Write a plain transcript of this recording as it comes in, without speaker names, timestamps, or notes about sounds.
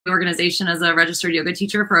organization as a registered yoga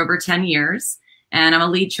teacher for over 10 years. And I'm a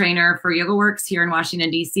lead trainer for YogaWorks here in Washington,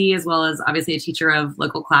 D.C., as well as obviously a teacher of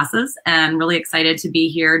local classes. And really excited to be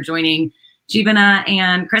here joining Jivana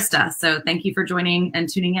and Christa. So thank you for joining and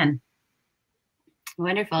tuning in.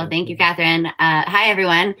 Wonderful. Thank you, Catherine. Hi,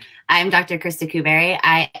 everyone. I'm Dr. Christa Kuberry.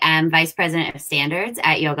 I am Vice President of Standards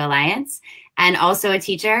at Yoga Alliance and also a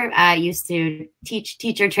teacher. Used to teach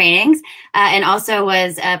teacher trainings and also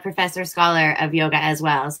was a professor scholar of yoga as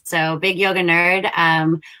well. So big yoga nerd,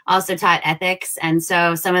 also taught ethics. And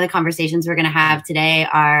so some of the conversations we're going to have today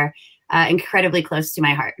are incredibly close to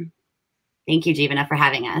my heart. Thank you, Jivana, for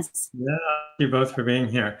having us. Yeah, thank you both for being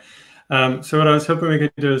here. So what I was hoping we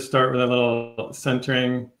could do is start with a little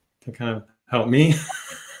centering to kind of help me.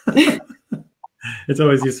 It's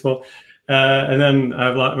always useful. And then we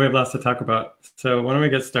have lots to talk about. So why don't we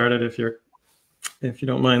get started if you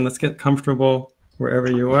don't mind. Let's get comfortable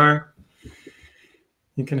wherever you are.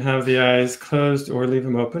 You can have the eyes closed or leave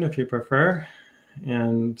them open if you prefer.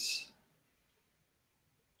 And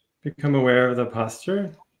become aware of the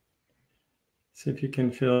posture. See if you can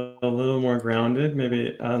feel a little more grounded.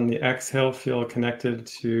 Maybe on the exhale, feel connected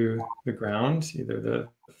to the ground, either the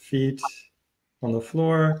feet on the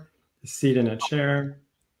floor, the seat in a chair.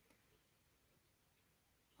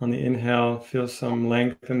 On the inhale, feel some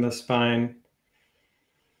length in the spine.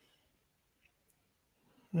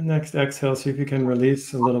 The next exhale, see if you can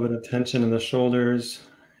release a little bit of tension in the shoulders,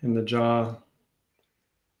 in the jaw.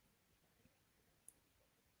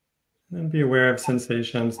 And be aware of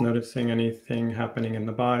sensations, noticing anything happening in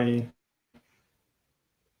the body.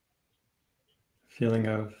 Feeling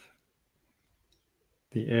of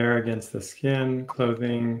the air against the skin,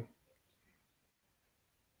 clothing.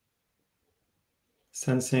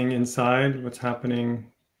 Sensing inside what's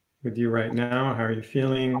happening with you right now. How are you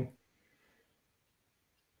feeling?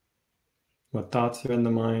 What thoughts are in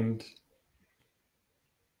the mind?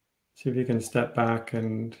 See if you can step back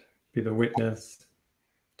and be the witness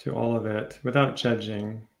to all of it without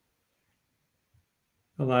judging,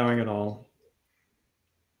 allowing it all.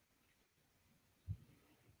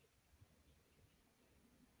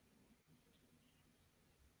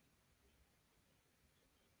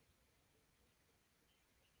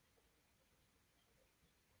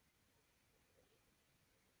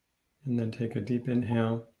 And then take a deep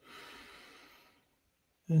inhale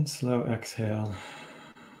and slow exhale.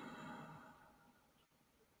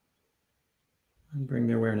 And bring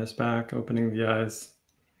the awareness back, opening the eyes.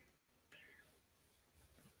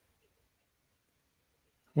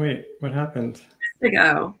 Wait, what happened? To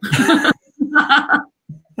go.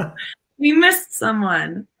 We missed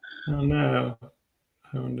someone. Oh no.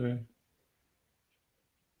 I wonder.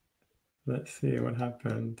 Let's see what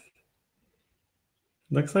happened.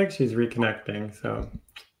 Looks like she's reconnecting, so.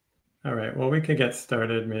 All right, well, we could get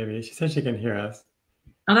started maybe. She said she can hear us.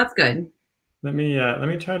 Oh, that's good. Let me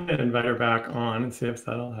try to invite her back on and see if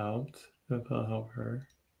that'll help. If that'll help her.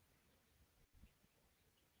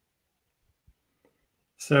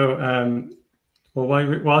 So, well,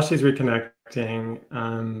 while she's reconnecting,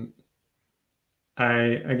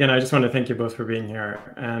 I just want to thank you both for being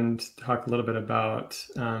here and talk a little bit about.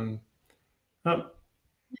 Oh,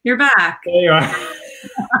 you're back. There you are.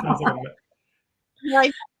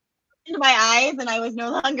 Like into my eyes, and I was no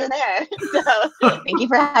longer there. So, thank you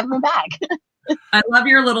for having me back. I love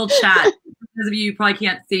your little chat. Those of you probably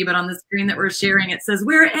can't see, but on the screen that we're sharing, it says,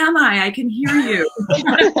 "Where am I? I can hear you."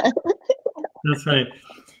 That's right.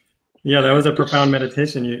 Yeah, that was a profound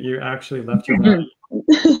meditation. You actually left your body.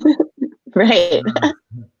 Right.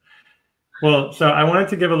 Well, so I wanted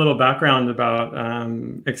to give a little background about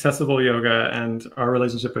accessible yoga and our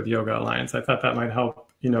relationship with Yoga Alliance. I thought that might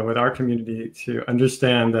help, with our community to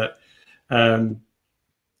understand that,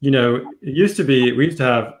 it used to be, we used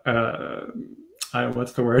to have,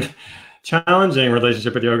 what's the word? Challenging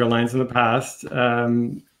relationship with Yoga Alliance in the past.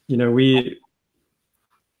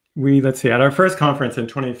 Let's see, at our first conference in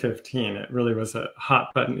 2015, it really was a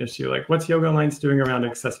hot button issue. Like, what's Yoga Alliance doing around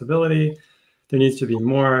accessibility? There needs to be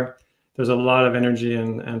more. There's a lot of energy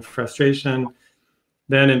and frustration.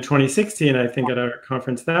 Then in 2016, I think at our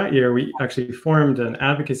conference that year, we actually formed an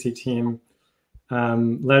advocacy team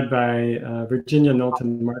led by Virginia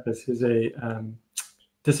Knowlton Marcus, who's a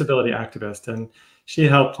disability activist. And she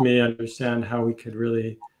helped me understand how we could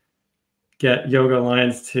really get Yoga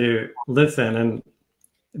Alliance to listen. And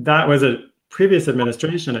that was a previous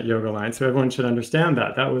administration at Yoga Alliance, so everyone should understand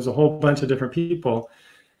that. That was a whole bunch of different people.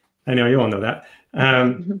 I know you all know that.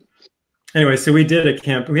 Anyway, so we did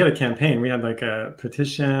we had a campaign. We had like a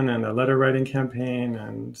petition and a letter writing campaign,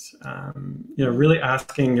 and really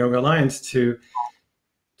asking Yoga Alliance to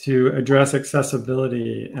to address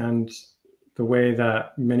accessibility and the way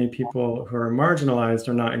that many people who are marginalized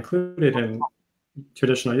are not included in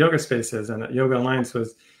traditional yoga spaces, and that Yoga Alliance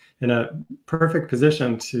was in a perfect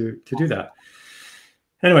position to do that.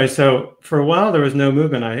 Anyway, so for a while there was no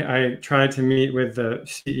movement. I tried to meet with the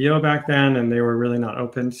CEO back then, and they were really not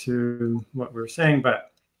open to what we were saying.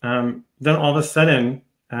 But then all of a sudden,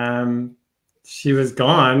 she was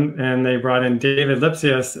gone, and they brought in David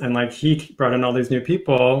Lipsius, and like he brought in all these new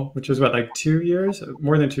people, which was what, like 2 years,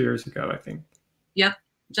 more than 2 years ago, I think. Yep,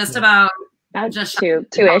 just about just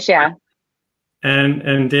two-ish, yeah.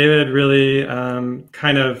 And David really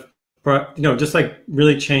kind of brought, just like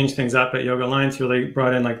really changed things up at Yoga Alliance, really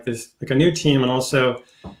brought in like this, like a new team, and also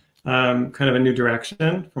kind of a new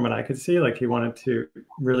direction from what I could see. Like he wanted to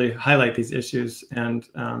really highlight these issues, and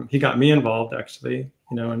he got me involved actually,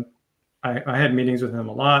 and I had meetings with him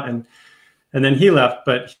a lot, and then he left,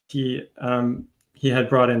 but he had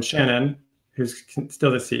brought in Shannon, who's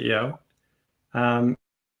still the CEO. It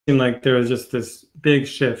seemed like there was just this big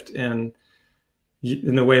shift in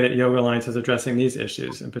the way that Yoga Alliance is addressing these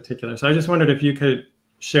issues in particular. So I just wondered if you could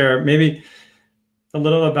share maybe a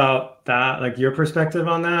little about that, like your perspective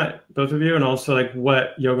on that, both of you, and also like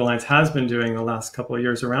what Yoga Alliance has been doing the last couple of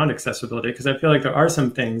years around accessibility, because I feel like there are some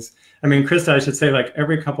things. I mean, Christa, I should say, like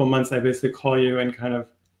every couple of months I basically call you and kind of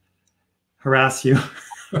harass you.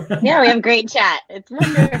 Yeah, we have great chat. It's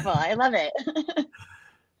wonderful. I love it.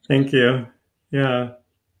 Thank you. Yeah.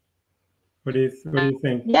 What do you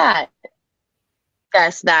think? Yeah.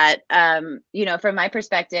 Discuss that, from my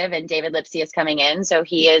perspective, and David Lipsius coming in. So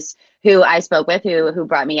he is who I spoke with, who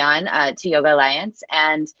brought me on to Yoga Alliance.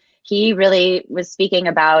 And he really was speaking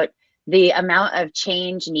about the amount of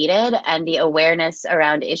change needed and the awareness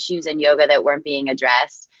around issues in yoga that weren't being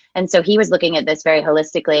addressed. And so he was looking at this very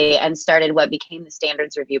holistically and started what became the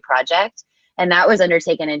Standards Review Project. And that was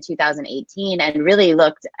undertaken in 2018 and really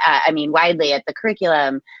looked at, widely at the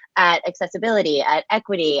curriculum, at accessibility, at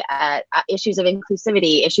equity, at issues of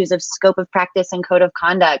inclusivity, issues of scope of practice and code of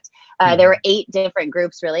conduct. There were 8 different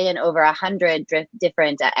groups really, and over 100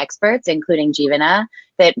 different experts, including Jivana,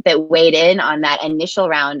 that weighed in on that initial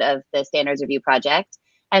round of the Standards Review Project.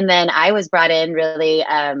 And then I was brought in really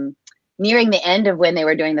nearing the end of when they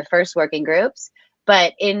were doing the first working groups,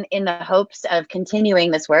 but in the hopes of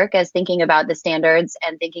continuing this work, as thinking about the standards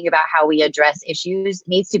and thinking about how we address issues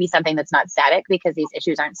needs to be something that's not static, because these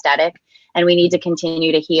issues aren't static, and we need to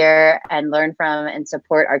continue to hear and learn from and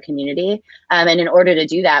support our community. And in order to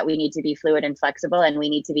do that, we need to be fluid and flexible, and we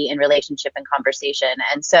need to be in relationship and conversation.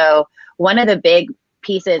 And so one of the big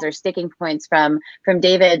pieces or sticking points from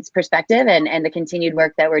David's perspective and the continued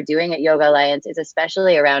work that we're doing at Yoga Alliance is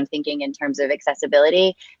especially around thinking in terms of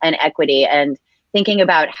accessibility and equity, and thinking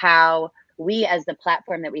about how we as the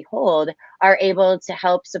platform that we hold are able to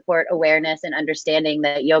help support awareness and understanding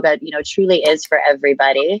that yoga, truly is for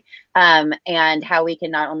everybody, and how we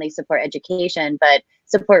can not only support education, but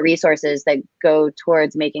support resources that go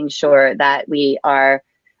towards making sure that we are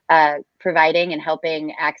providing and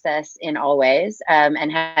helping access in all ways,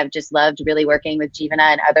 and have just loved really working with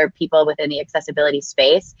Jivana and other people within the accessibility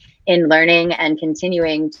space in learning and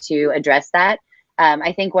continuing to address that.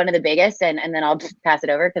 I think one of the biggest, and then I'll pass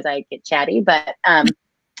it over because I get chatty, but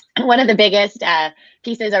one of the biggest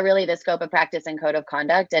pieces are really the scope of practice and code of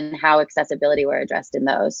conduct and how accessibility were addressed in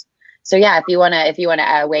those. So yeah, if you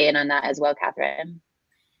wanna weigh in on that as well, Catherine.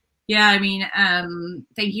 Yeah,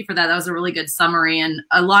 thank you for that. That was a really good summary. And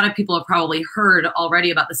a lot of people have probably heard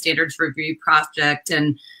already about the Standards Review Project,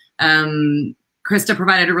 and Christa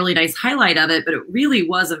provided a really nice highlight of it, but it really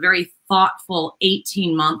was a very thoughtful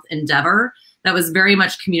 18-month endeavor that was very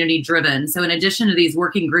much community driven. So in addition to these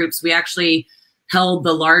working groups, we actually held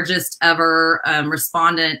the largest ever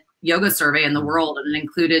respondent yoga survey in the world, and it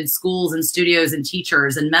included schools and studios and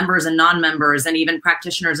teachers and members and non-members and even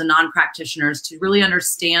practitioners and non-practitioners to really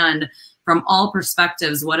understand from all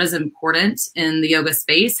perspectives what is important in the yoga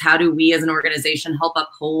space. How do we as an organization help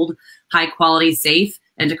uphold high quality, safe,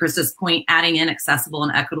 and to Christa's point, adding in accessible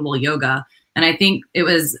and equitable yoga. And I think it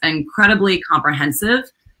was incredibly comprehensive.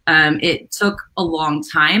 It took a long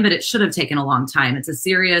time, but it should have taken a long time. It's a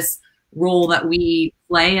serious role that we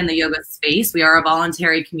play in the yoga space. We are a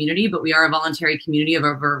voluntary community, but we are a voluntary community of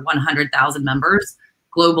over 100,000 members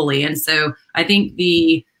globally. And so I think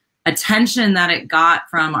the attention that it got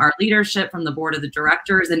from our leadership, from the board of the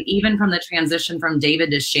directors, and even from the transition from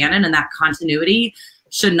David to Shannon, and that continuity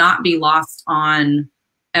should not be lost on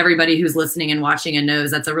everybody who's listening and watching and knows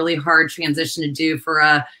that's a really hard transition to do for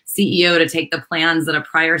a CEO to take the plans that a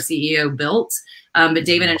prior CEO built. But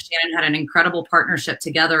David and Shannon had an incredible partnership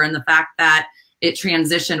together, and the fact that it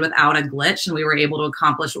transitioned without a glitch, and we were able to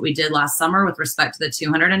accomplish what we did last summer with respect to the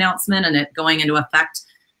 200 announcement and it going into effect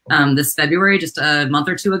this February, just a month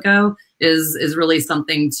or two ago, is really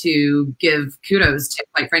something to give kudos to,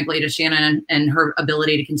 quite frankly, to Shannon and her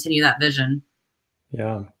ability to continue that vision.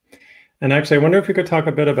 Yeah. And actually, I wonder if we could talk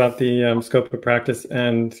a bit about the scope of practice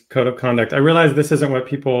and code of conduct. I realize this isn't what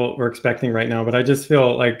people were expecting right now, but I just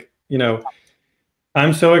feel like, you know,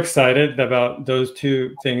 I'm so excited about those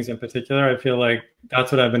two things in particular. I feel like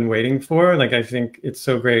that's what I've been waiting for. Like, I think it's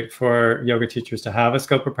so great for yoga teachers to have a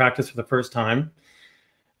scope of practice for the first time.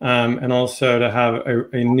 And also to have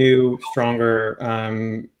a new, stronger,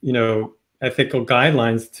 you know, ethical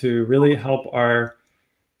guidelines to really help our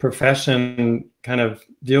profession kind of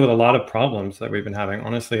deal with a lot of problems that we've been having,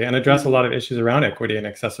 honestly, and address a lot of issues around equity and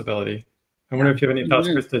accessibility. I wonder if you have any thoughts,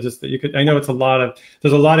 Christa, just that you could, I know it's a lot of,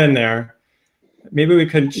 there's a lot in there. Maybe we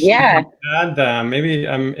could add them. Maybe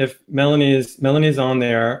if Melanie's on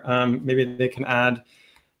there, maybe they can add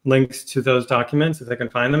links to those documents if they can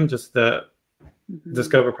find them, just the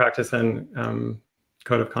scope of practice and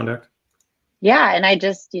code of conduct. Yeah, and I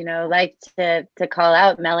just, you know, like to call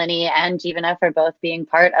out Melanie and Jivana for both being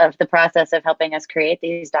part of the process of helping us create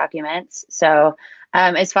these documents. So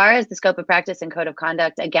as far as the scope of practice and code of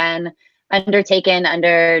conduct, again, undertaken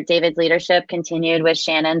under David's leadership, continued with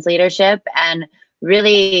Shannon's leadership. And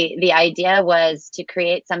really the idea was to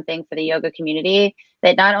create something for the yoga community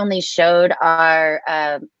that not only showed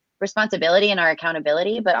our responsibility and our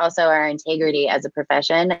accountability, but also our integrity as a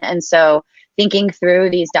profession. And so thinking through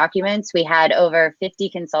these documents, we had over 50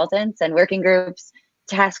 consultants and working groups,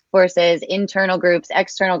 task forces, internal groups,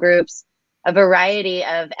 external groups, a variety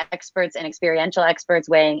of experts and experiential experts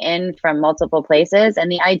weighing in from multiple places.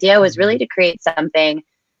 And the idea was really to create something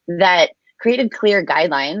that created clear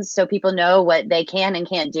guidelines so people know what they can and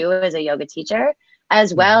can't do as a yoga teacher,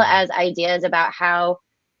 as well as ideas about how,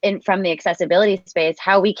 from the accessibility space,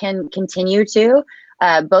 how we can continue to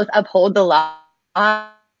both uphold the law. Are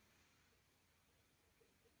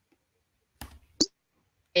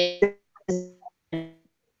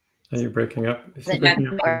you breaking up?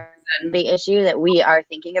 The issue that we are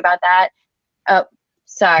thinking about that. Oh,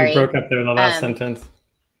 sorry. You broke up there in the last sentence.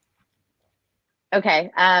 Okay.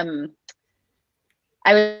 I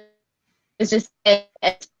was just saying,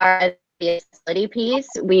 as far as the accessibility piece,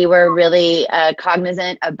 we were really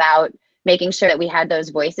cognizant about making sure that we had those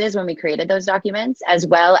voices when we created those documents, as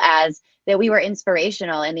well as that we were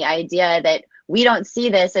inspirational in the idea that we don't see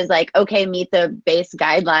this as like, okay, meet the base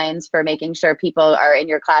guidelines for making sure people are in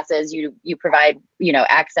your classes, you provide, you know,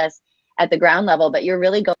 access at the ground level, but you're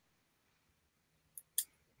really going.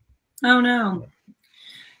 Oh no.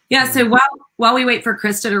 Yeah, so while we wait for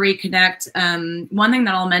Christa to reconnect, one thing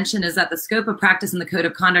that I'll mention is that the scope of practice and the code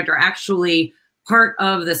of conduct are actually part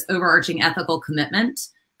of this overarching ethical commitment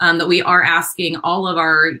that we are asking all of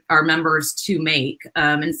our members to make.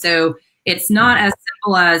 And so it's not as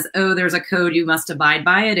simple as, oh, there's a code, you must abide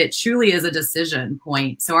by it. It truly is a decision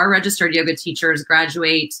point. So our registered yoga teachers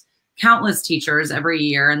graduate countless teachers every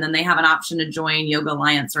year, and then they have an option to join Yoga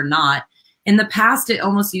Alliance or not. In the past, it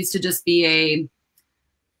almost used to just be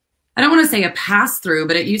I don't want to say a pass through,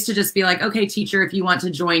 but it used to just be like, okay, teacher, if you want to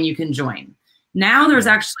join, you can join. Now there's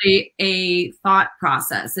actually a thought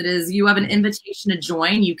process. It is, you have an invitation to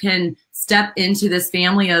join. You can step into this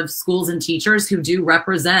family of schools and teachers who do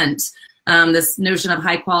represent this notion of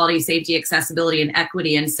high quality, safety, accessibility, and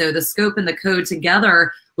equity. And so the scope and the code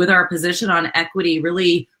together with our position on equity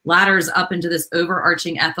really ladders up into this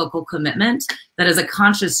overarching ethical commitment that is a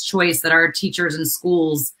conscious choice that our teachers and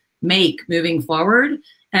schools make moving forward.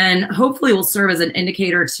 And hopefully will serve as an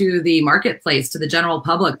indicator to the marketplace, to the general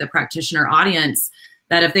public, the practitioner audience,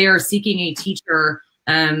 that if they are seeking a teacher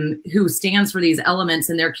who stands for these elements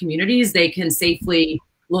in their communities, they can safely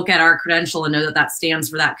look at our credential and know that that stands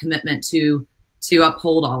for that commitment to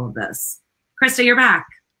uphold all of this. Christa, you're back.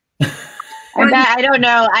 I don't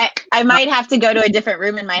know. I might have to go to a different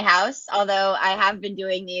room in my house, although I have been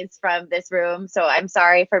doing these from this room. So I'm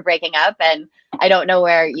sorry for breaking up, and I don't know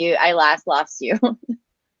where I last lost you.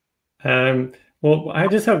 Well, I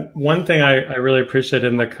just have one thing I really appreciated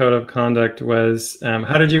in the code of conduct was,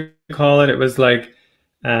 how did you call it? It was like,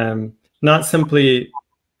 not simply,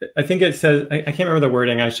 I think it says, I can't remember the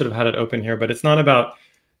wording, I should have had it open here, but it's not about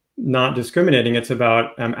not discriminating, it's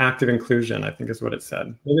about active inclusion, I think is what it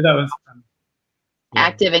said. Maybe that was...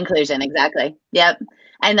 Active inclusion, exactly. Yep.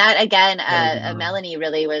 And that, again, Melanie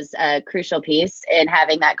really was a crucial piece in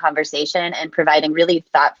having that conversation and providing really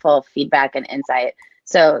thoughtful feedback and insight.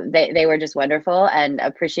 So they were just wonderful, and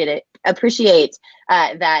appreciate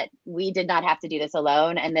that we did not have to do this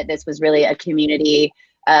alone, and that this was really a community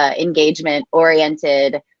engagement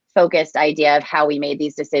oriented, focused idea of how we made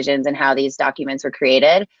these decisions and how these documents were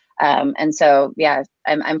created. And so, yeah,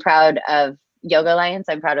 I'm proud of Yoga Alliance.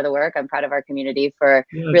 I'm proud of the work. I'm proud of our community for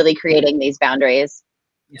really creating these boundaries.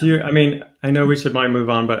 Do you, I mean, I know we might move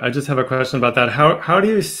on, but I just have a question about that. How do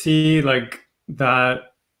you see like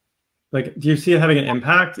that, like, do you see it having an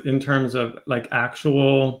impact in terms of like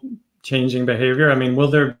actual changing behavior? I mean, will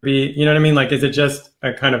there be, you know what I mean? Like, is it just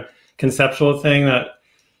a kind of conceptual thing that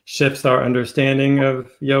shifts our understanding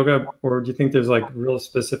of yoga, or do you think there's like real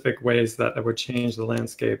specific ways that would change the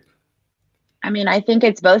landscape? I mean, I think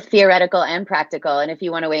it's both theoretical and practical. And if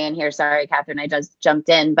you want to weigh in here, sorry, Catherine, I just jumped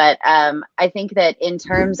in. But I think that in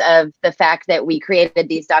terms of the fact that we created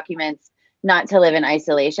these documents not to live in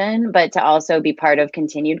isolation, but to also be part of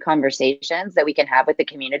continued conversations that we can have with the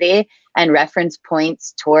community and reference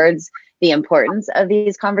points towards the importance of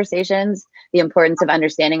these conversations, the importance of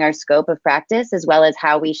understanding our scope of practice, as well as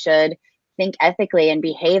how we should think ethically and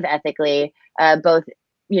behave ethically, both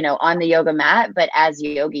on the yoga mat, but as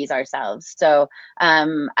yogis ourselves. So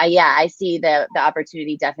I see the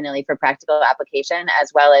opportunity definitely for practical application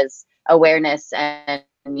as well as awareness and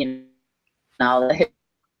knowledge.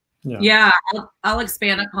 Yeah, I'll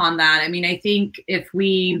expand upon that. I mean, I think if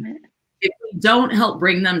we don't help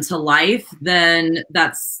bring them to life, then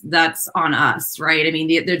that's on us, right? I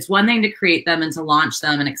mean, there's one thing to create them and to launch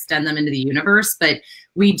them and extend them into the universe, but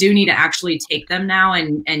we do need to actually take them now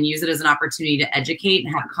and use it as an opportunity to educate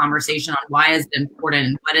and have a conversation on why is it important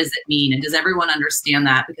and what does it mean, and does everyone understand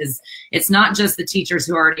that? Because it's not just the teachers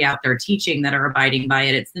who are already out there teaching that are abiding by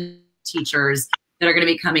it, it's the teachers that are going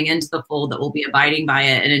to be coming into the fold that will be abiding by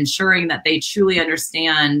it and ensuring that they truly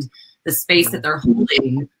understand the space that they're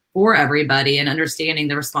holding for everybody and understanding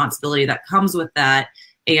the responsibility that comes with that,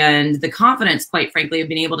 and the confidence, quite frankly, of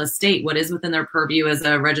being able to state what is within their purview as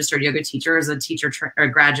a registered yoga teacher, as a teacher or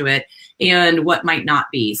graduate, and what might not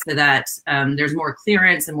be, so that there's more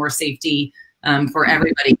clearance and more safety for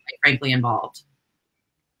everybody, quite frankly, involved.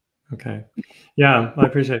 Okay. Yeah, I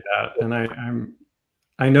appreciate that. And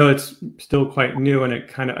I know it's still quite new, and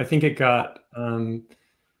I think it got, what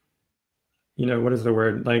is the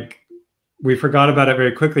word? Like, we forgot about it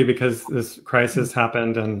very quickly because this crisis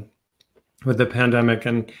happened and with the pandemic,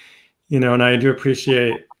 and I do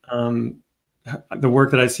appreciate the work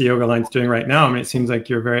that I see Yoga Alliance doing right now. I mean, it seems like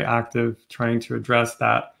you're very active trying to address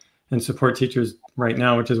that and support teachers right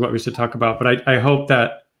now, which is what we should talk about. But I hope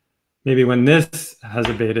that maybe when this has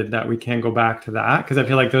abated, that we can go back to that, because I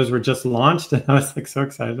feel like those were just launched and I was like so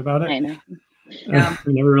excited about it. I know. Yeah.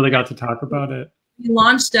 We never really got to talk about it. We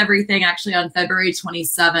launched everything actually on February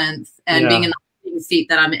 27th, and being in the seat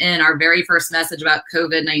that I'm in, our very first message about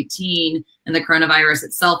COVID-19 and the coronavirus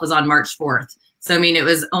itself was on March 4th. So, I mean, it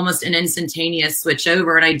was almost an instantaneous switch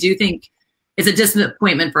over. And I do think it's a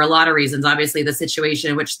disappointment for a lot of reasons. Obviously, the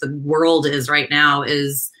situation in which the world is right now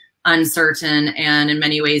is uncertain and in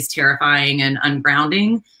many ways terrifying and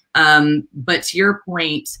ungrounding. But to your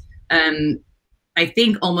point, I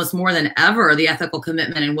think almost more than ever, the ethical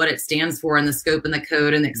commitment and what it stands for and the scope and the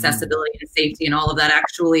code and the accessibility and safety and all of that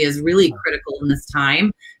actually is really critical in this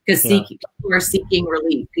time, because people are seeking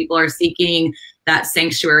relief. People are seeking that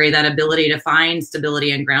sanctuary, that ability to find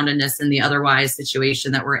stability and groundedness in the otherwise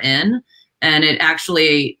situation that we're in. And it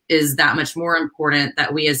actually is that much more important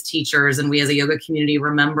that we as teachers and we as a yoga community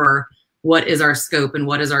remember what is our scope and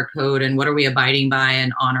what is our code and what are we abiding by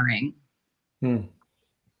and honoring.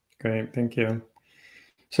 Great, thank you.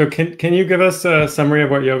 So can you give us a summary of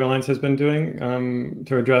what Yoga Alliance has been doing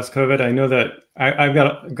to address COVID? I know that I've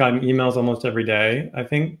gotten emails almost every day, I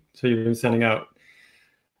think. So you've been sending out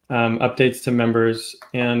updates to members,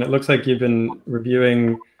 and it looks like you've been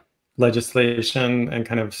reviewing legislation and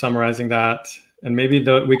kind of summarizing that. And maybe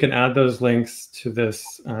we can add those links to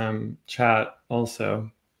this chat also.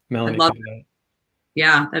 Melanie.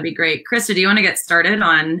 Yeah, that'd be great. Christa, do you want to get started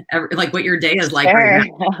on what your day is like? Sure. Right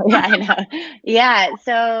now? Yeah, I know. Yeah,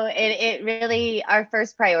 so it really, our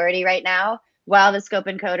first priority right now, while the scope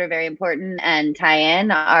and code are very important and tie in,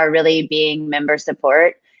 are really being member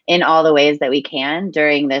support in all the ways that we can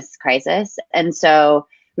during this crisis. And so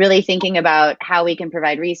really thinking about how we can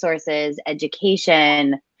provide resources,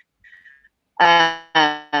 education,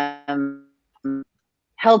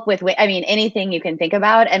 help with, anything you can think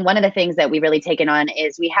about. And one of the things that we've really taken on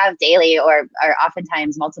is we have daily or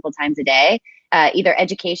oftentimes multiple times a day, either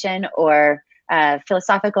education or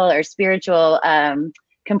philosophical or spiritual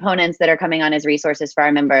components that are coming on as resources for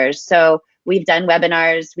our members. So we've done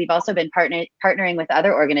webinars. We've also been partnering with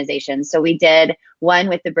other organizations. So we did one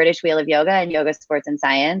with the British Wheel of Yoga and Yoga Sports and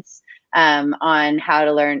Science on how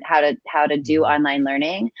to learn, how to do online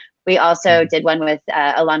learning. We also did one with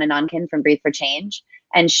Alana Nonkin from Breathe for Change.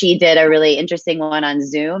 And she did a really interesting one on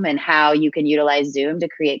Zoom and how you can utilize Zoom to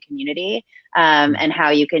create community, and how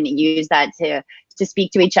you can use that to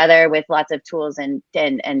speak to each other with lots of tools and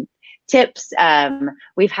tips.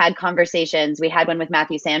 We've had conversations. We had one with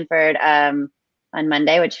Matthew Sanford on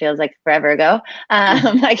Monday, which feels like forever ago.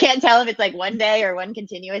 I can't tell if it's like one day or one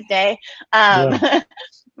continuous day.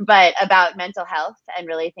 But about mental health and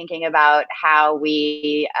really thinking about how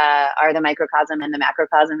we are the microcosm and the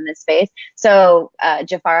macrocosm in this space. So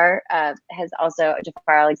Jafar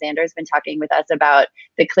Alexander has been talking with us about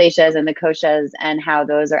the kleshas and the koshas and how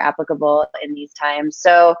those are applicable in these times.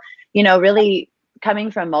 So, you know, really coming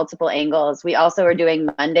from multiple angles. We also are doing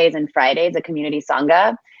Mondays and Fridays, a community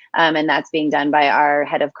sangha, and that's being done by our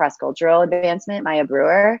head of cross-cultural advancement, Maya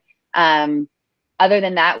Brewer. Other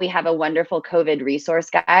than that, we have a wonderful COVID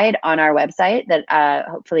resource guide on our website that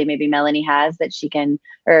hopefully maybe Melanie has that she can,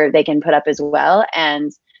 or they can put up as well.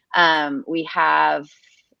 And we have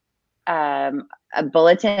a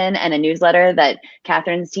bulletin and a newsletter that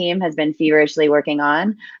Catherine's team has been feverishly working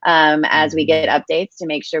on as we get updates to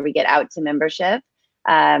make sure we get out to membership.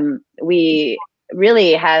 We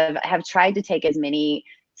really have tried to take as many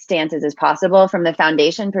stances as possible. From the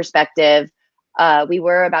foundation perspective, we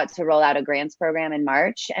were about to roll out a grants program in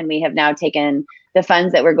March, and we have now taken the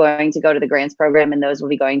funds that were going to go to the grants program, and those will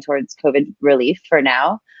be going towards COVID relief for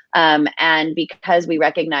now. And because we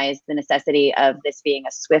recognize the necessity of this being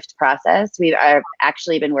a swift process, we are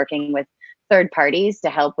actually been working with third parties to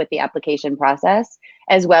help with the application process,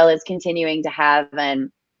 as well as continuing to have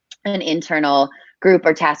an internal group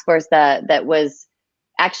or task force that was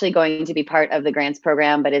actually going to be part of the grants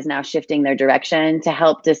program, but is now shifting their direction to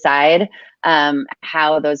help decide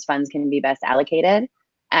how those funds can be best allocated.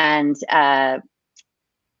 And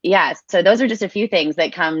yeah, so those are just a few things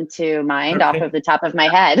that come to mind off of the top of my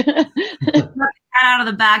head. Out of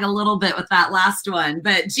the bag a little bit with that last one,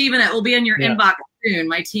 but Jivana, it will be in your inbox soon.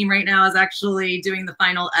 My team right now is actually doing the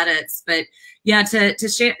final edits, but yeah, to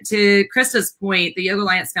Christa's point, the Yoga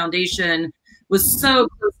Alliance Foundation was so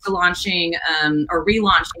close to launching or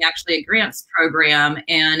relaunching actually a grants program,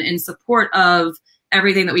 and in support of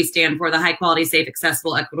everything that we stand for, the high quality, safe,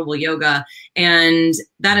 accessible, equitable yoga. And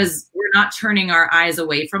that is, we're not turning our eyes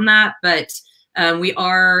away from that, but we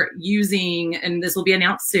are using, and this will be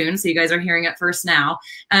announced soon, so you guys are hearing it first now,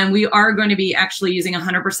 and we are going to be actually using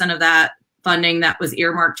 100% of that funding that was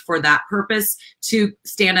earmarked for that purpose to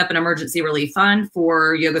stand up an emergency relief fund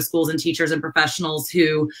for yoga schools and teachers and professionals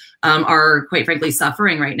who are quite frankly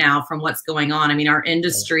suffering right now from what's going on. I mean, our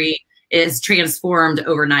industry is transformed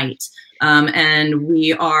overnight. And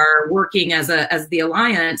we are working as the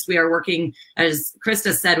Alliance, we are working, as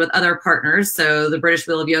Christa said, with other partners. So the British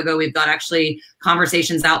Wheel of Yoga, we've got actually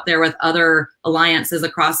conversations out there with other alliances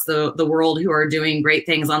across the world who are doing great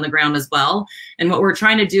things on the ground as well. And what we're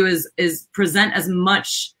trying to do is present as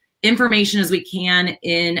much information as we can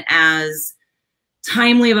in as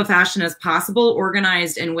timely of a fashion as possible,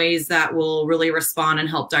 organized in ways that will really respond and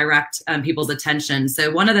help direct people's attention.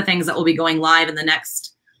 So one of the things that will be going live in the next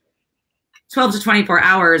 12 to 24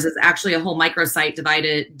 hours is actually a whole microsite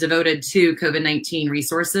devoted to COVID-19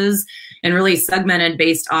 resources, and really segmented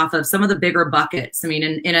based off of some of the bigger buckets. I mean,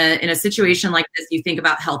 in a situation like this, you think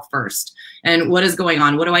about health first and what is going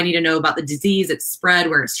on. What do I need to know about the disease, its spread,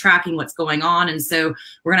 where it's tracking, what's going on? And so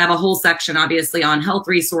we're gonna have a whole section, obviously, on health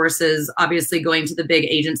resources, obviously going to the big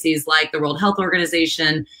agencies like the World Health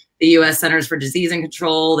Organization, the US Centers for Disease and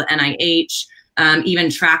Control, the NIH, even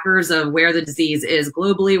trackers of where the disease is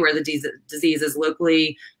globally, where the disease is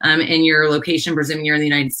locally in your location, presuming you're in the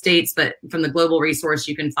United States, but from the global resource,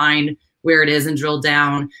 you can find where it is and drill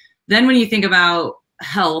down. Then when you think about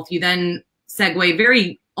health, you then segue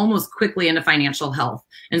very almost quickly into financial health.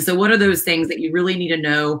 And so what are those things that you really need to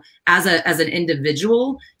know as an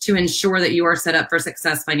individual to ensure that you are set up for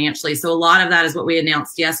success financially? So a lot of that is what we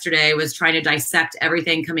announced yesterday, was trying to dissect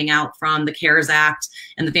everything coming out from the CARES Act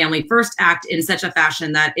and the Family First Act in such a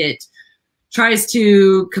fashion that it tries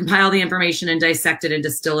to compile the information and dissect it and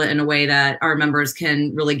distill it in a way that our members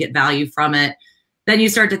can really get value from it. Then you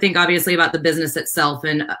start to think, obviously, about the business itself.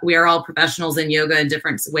 And we are all professionals in yoga in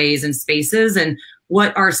different ways and spaces. And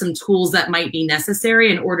what are some tools that might be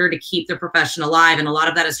necessary in order to keep the profession alive? And a lot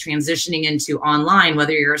of that is transitioning into online,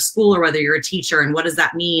 whether you're a school or whether you're a teacher. And what does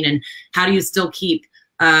that mean? And how do you still keep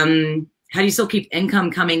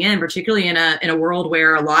income coming in, particularly in a world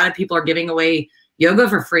where a lot of people are giving away yoga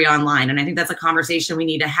for free online? And I think that's a conversation we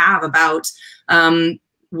need to have about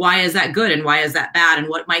why is that good and why is that bad, and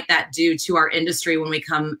what might that do to our industry when we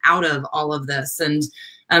come out of all of this? And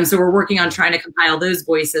So we're working on trying to compile those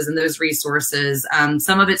voices and those resources.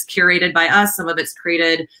 Some of it's curated by us, some of it's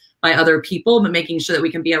created by other people, but making sure that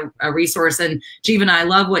we can be a resource. And Jivana, I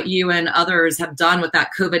love what you and others have done with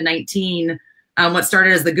that COVID-19, what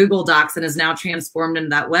started as the Google Docs and is now transformed into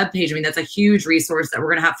that web page. I mean, that's a huge resource that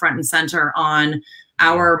we're going to have front and center on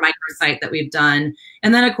our microsite that we've done.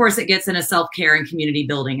 And then, of course, it gets into self-care and community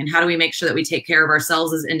building. And how do we make sure that we take care of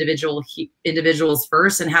ourselves as individuals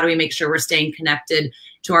first? And how do we make sure we're staying connected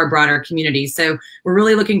to our broader community? So we're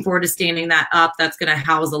really looking forward to standing that up. That's going to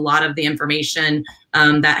house a lot of the information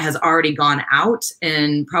that has already gone out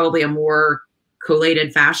in probably a more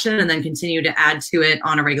collated fashion, and then continue to add to it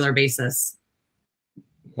on a regular basis.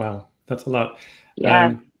 Wow, that's a lot.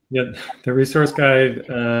 Yeah. Yeah, the resource guide,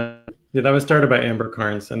 yeah, that was started by Amber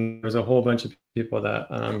Carnes, and there's a whole bunch of people that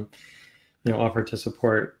you know, offered to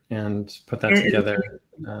support and put that together.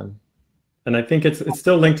 And I think it's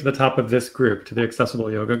still linked to the top of this group, to the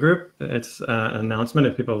Accessible Yoga group. It's an announcement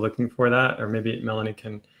if people are looking for that, or maybe Melanie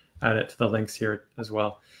can add it to the links here as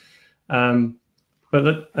well.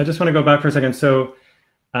 But I just want to go back for a second. So,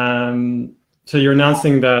 so you're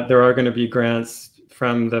announcing that there are going to be grants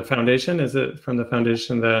from the foundation. Is it from the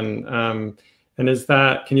foundation then? And is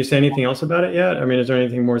that, can you say anything else about it yet? I mean, is there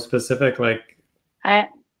anything more specific? Like,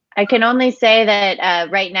 I can only say that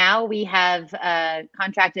right now we have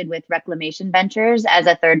contracted with Reclamation Ventures as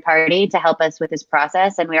a third party to help us with this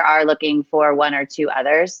process. And we are looking for one or two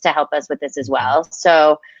others to help us with this as well.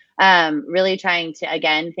 So really trying to,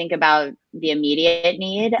 again, think about the immediate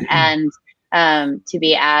need and to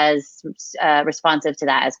be as responsive to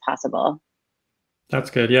that as possible. That's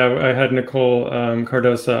good. Yeah, I had Nicole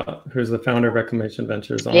Cardosa, who's the founder of Reclamation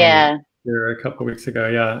Ventures, on here a couple of weeks ago.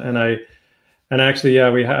 Yeah, and actually, yeah,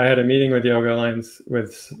 I had a meeting with Yoga Alliance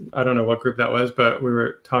with, I don't know what group that was, but we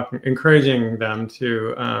were encouraging them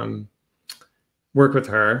to work with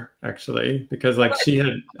her, actually, because like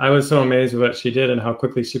I was so amazed with what she did and how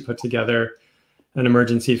quickly she put together an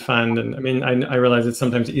emergency fund. And I mean, I realize it's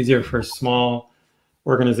sometimes easier for small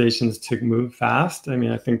organizations to move fast. I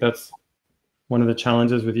mean, I think that's one of the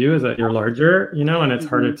challenges with you, is that you're larger, you know, and it's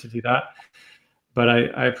harder to do that. But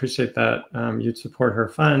I appreciate that you'd support her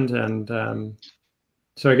fund. And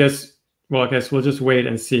so I guess we'll just wait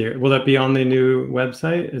and see. Will that be on the new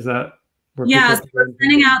website? Is that where yes, we're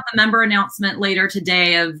sending out the member announcement later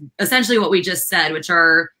today of essentially what we just said, which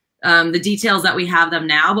are the details that we have them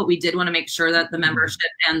now, but we did want to make sure that the membership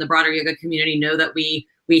and the broader yoga community know that we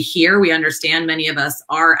understand many of us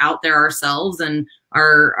are out there ourselves, and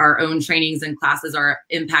our own trainings and classes are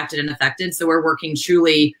impacted and affected. So we're working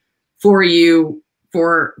truly for you,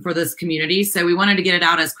 for this community. So we wanted to get it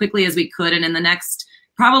out as quickly as we could. And in the next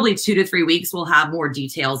probably 2 to 3 weeks, we'll have more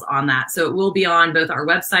details on that. So it will be on both our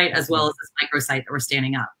website as well as this microsite that we're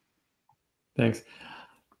standing up. Thanks.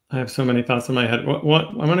 I have so many thoughts in my head. I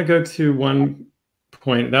want to go to one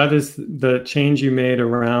point. That is the change you made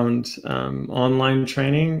around online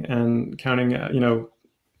training and counting, you know,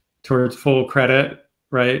 towards full credit,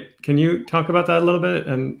 right? Can you talk about that a little bit?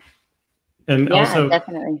 And yeah, also,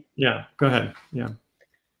 definitely. Yeah, go ahead. Yeah.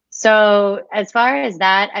 So as far as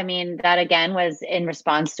that, I mean, that again was in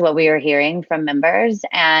response to what we were hearing from members,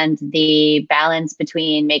 and the balance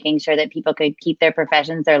between making sure that people could keep their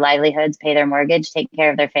professions, their livelihoods, pay their mortgage, take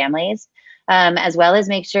care of their families, as well as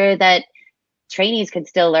make sure that trainees could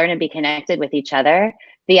still learn and be connected with each other.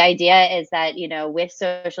 The idea is that, you know, with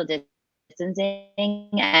social distancing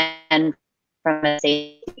and from a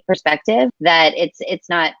safety perspective, that it's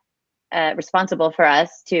not responsible for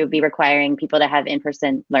us to be requiring people to have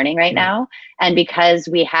in-person learning right now. And because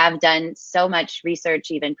we have done so much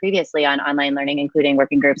research even previously on online learning, including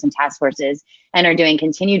working groups and task forces, and are doing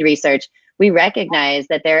continued research, we recognize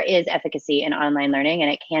that there is efficacy in online learning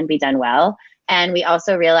and it can be done well. And we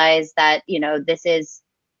also realize that, you know, this is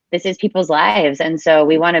people's lives. And so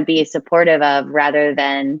we want to be supportive of, rather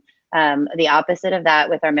than the opposite of that,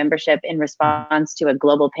 with our membership in response to a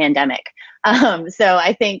global pandemic. So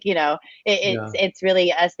I think, you know, it's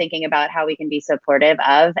really us thinking about how we can be supportive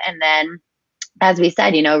of, and then, as we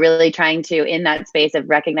said, you know, really trying to, in that space of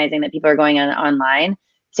recognizing that people are going online,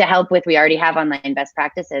 to help with, we already have online best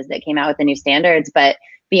practices that came out with the new standards, but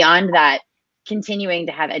beyond that, continuing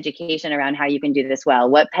to have education around how you can do this well,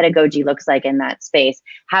 what pedagogy looks like in that space,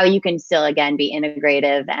 how you can still, again, be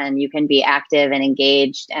integrative and you can be active and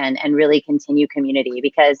engaged and really continue community.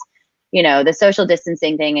 Because, you know, the social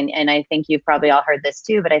distancing thing, and I think you've probably all heard this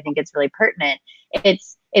too, but I think it's really pertinent.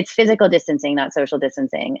 It's physical distancing, not social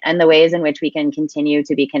distancing, and the ways in which we can continue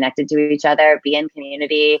to be connected to each other, be in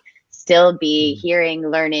community, still be hearing,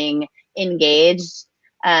 learning, engaged,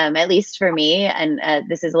 at least for me, and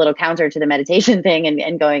this is a little counter to the meditation thing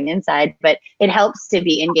and going inside, but it helps to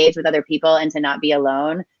be engaged with other people and to not be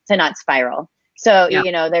alone, to not spiral. So,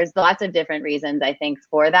 you know, there's lots of different reasons, I think,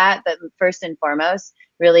 for that. But first and foremost,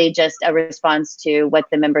 really just a response to what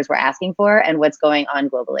the members were asking for and what's going on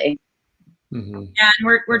globally. Mm-hmm. Yeah,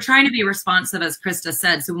 and we're trying to be responsive, as Christa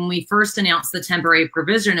said. So when we first announced the temporary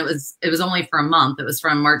provision, it was only for a month. It was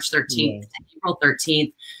from March 13th to April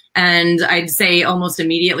 13th. And I'd say almost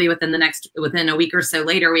immediately within a week or so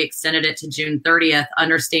later, we extended it to June 30th,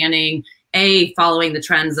 understanding following the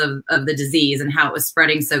trends of the disease and how it was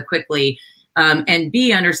spreading so quickly. And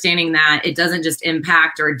B, understanding that it doesn't just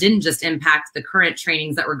impact, or it didn't just impact the current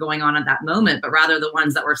trainings that were going on at that moment, but rather the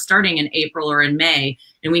ones that were starting in April or in May.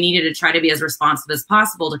 And we needed to try to be as responsive as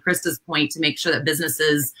possible, to Christa's point, to make sure that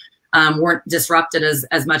businesses weren't disrupted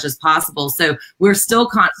as much as possible. So we're still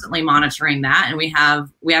constantly monitoring that. And we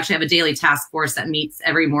actually have a daily task force that meets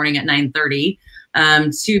every morning at 9:30.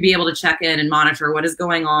 To be able to check in and monitor what is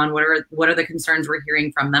going on, what are the concerns we're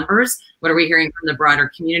hearing from members, what are we hearing from the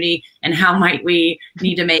broader community, and how might we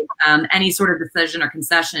need to make any sort of decision or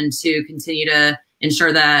concession to continue to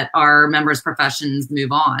ensure that our members' professions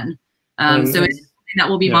move on. So it's something that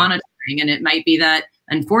we'll be monitoring, and it might be that,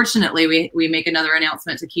 unfortunately, we make another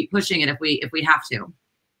announcement to keep pushing it if we have to.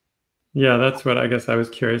 Yeah, that's what I guess I was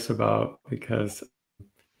curious about, because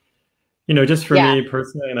you know, just for me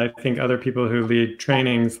personally, and I think other people who lead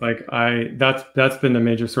trainings, like that's been the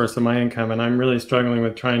major source of my income. And I'm really struggling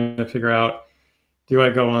with trying to figure out, do I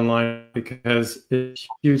go online? Because it's a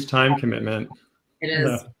huge time commitment. It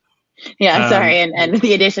is. Yeah, sorry. And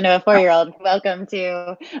the addition of a 4-year-old, welcome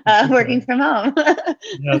to working from home.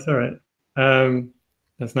 Yeah, that's all right.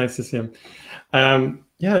 That's nice to see him.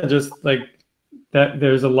 Yeah, just like that,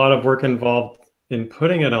 there's a lot of work involved in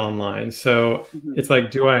putting it online. So it's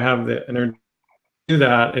like, do I have the energy to do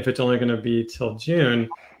that if it's only going to be till June?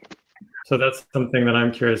 So that's something that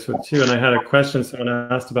I'm curious with too. And I had a question someone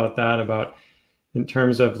asked about that, about in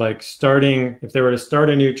terms of like starting, if they were to start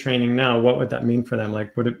a new training now, what would that mean for them?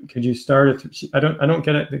 Like, could you start I don't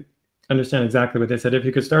get it, understand exactly what they said. If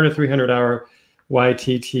you could start a 300-hour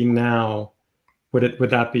YTT now, would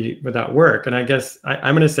that work? And I guess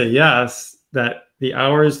I'm going to say yes, that the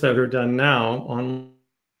hours that are done now on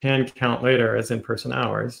can count later as in-person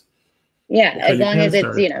hours. Yeah, as long as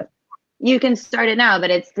it's, you know, you can start it now,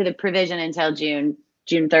 but it's to the provision until June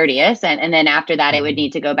 30th. And then after that, it would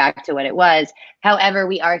need to go back to what it was. However,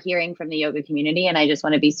 we are hearing from the yoga community, and I just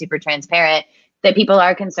want to be super transparent, that people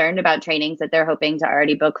are concerned about trainings that they're hoping to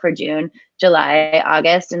already book for June, July,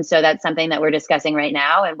 August. And so that's something that we're discussing right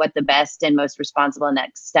now, and what the best and most responsible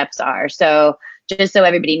next steps are. So just so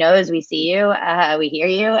everybody knows, we see you, we hear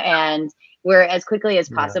you, and we're as quickly as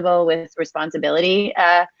possible with responsibility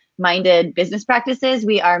minded business practices.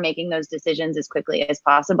 We are making those decisions as quickly as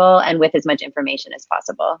possible and with as much information as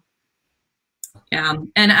possible. Yeah,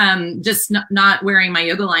 and just not wearing my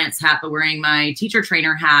Yoga Alliance hat, but wearing my teacher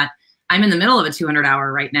trainer hat. I'm in the middle of a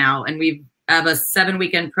 200-hour right now, and we have a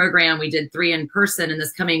 7-weekend program. We did 3 in person, and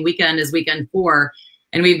this coming weekend is weekend 4.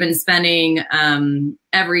 And we've been spending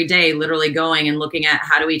every day literally going and looking at,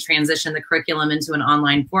 how do we transition the curriculum into an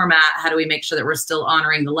online format? How do we make sure that we're still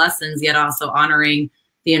honoring the lessons, yet also honoring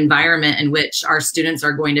the environment in which our students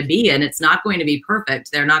are going to be? And it's not going to be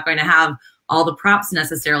perfect. They're not going to have all the props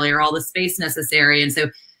necessarily or all the space necessary. And so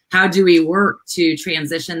how do we work to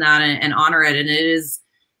transition that and honor it? And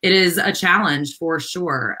it is a challenge for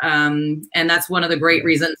sure. And that's one of the great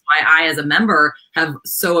reasons why I, as a member, have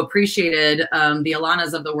so appreciated the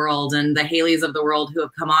Alanas of the world and the Haleys of the world who have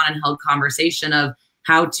come on and held conversation of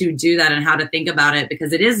how to do that and how to think about it,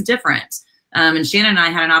 because it is different. And Shannon and I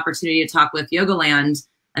had an opportunity to talk with Yoga Land,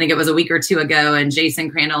 I think it was a week or 2 ago, and Jason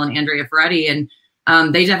Crandall and Andrea Ferretti, and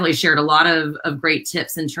they definitely shared a lot of great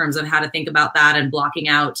tips in terms of how to think about that and blocking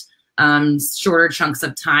out shorter chunks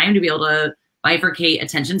of time to be able to bifurcate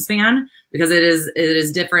attention span, because it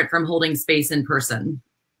is different from holding space in person.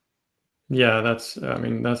 Yeah, that's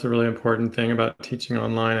a really important thing about teaching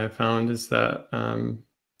online, I found, is that,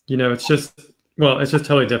 you know, it's just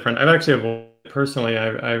totally different. I've actually, personally,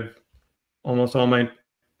 I've almost all my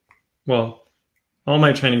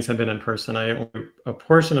trainings have been in person. I only a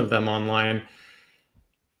portion of them online,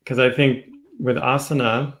 because I think with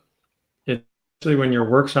asana, it's actually when you're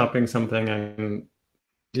workshopping something and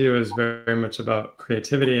do is very much about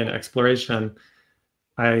creativity and exploration.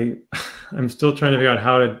 I'm still trying to figure out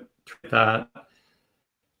how to treat that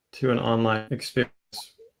to an online experience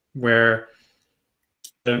where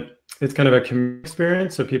it's kind of a community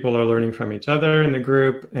experience, so people are learning from each other in the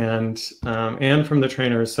group and from the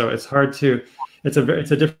trainers. So it's hard to, it's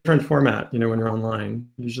a different format, you know, when you're online.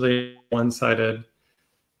 Usually one-sided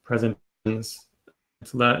presentations.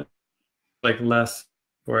 It's less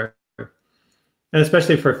for, and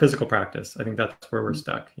especially for physical practice. I think that's where we're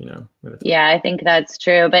stuck, you know. Yeah, I think that's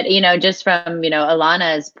true. But, you know, just from, you know,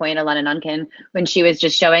 Alana's point, Alana Nunkin, when she was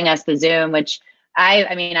just showing us the Zoom, which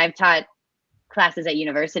I mean, I've taught classes at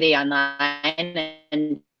university online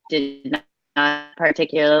and did not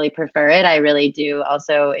particularly prefer it. I really do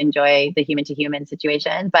also enjoy the human to human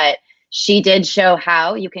situation, but she did show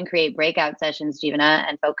how you can create breakout sessions, Jivana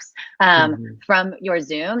and folks, from your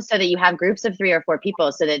Zoom, so that you have groups of 3 or 4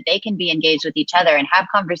 people so that they can be engaged with each other and have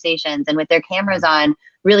conversations, and with their cameras on,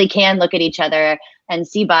 really can look at each other and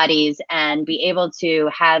see bodies and be able to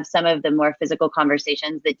have some of the more physical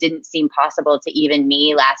conversations that didn't seem possible to even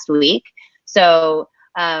me last week. So,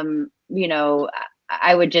 you know,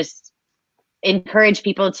 I would just encourage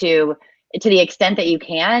people to the extent that you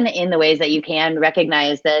can, in the ways that you can,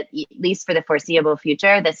 recognize that at least for the foreseeable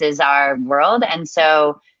future, this is our world. And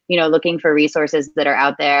so, you know, looking for resources that are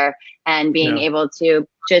out there and being able to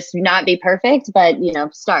just not be perfect, but, you know,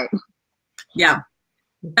 start. Yeah.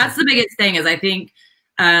 That's the biggest thing, is I think,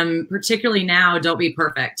 particularly now, don't be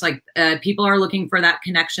perfect. Like, people are looking for that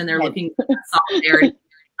connection. They're looking for that solidarity.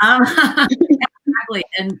 Exactly.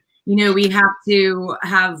 And, you know, we have to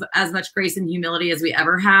have as much grace and humility as we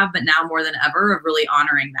ever have, but now more than ever, of really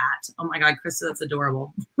honoring that. Oh my God, Christa, that's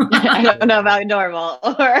adorable. I don't know about normal,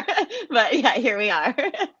 but yeah, here we are.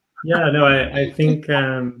 Yeah, no, I think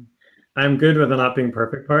I'm good with the not being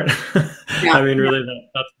perfect part. I mean, really,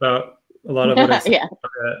 that's about a lot of what it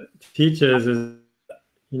teaches is,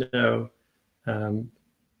 you know,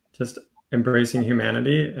 just embracing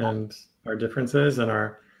humanity and our differences and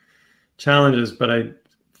our challenges. But I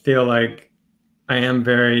feel like I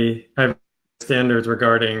have standards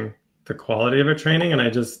regarding the quality of a training, and I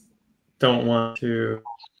just don't want to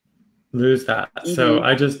lose that. So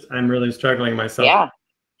I'm really struggling myself. Yeah.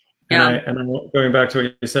 And I'm going back to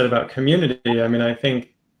what you said about community. I mean, I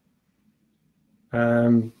think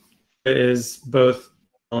it is both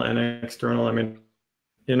and external. I mean,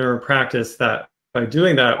 inner practice, that by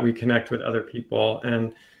doing that, we connect with other people,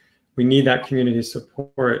 and we need that community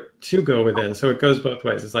support to go within. So it goes both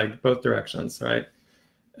ways. It's like both directions, right?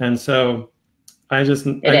 And so I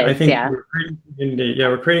think we're creating community. Yeah,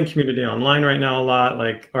 we're creating community online right now a lot.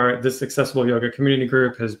 Like this accessible yoga community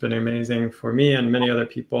group has been amazing for me and many other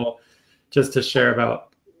people, just to share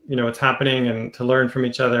about, you know, what's happening and to learn from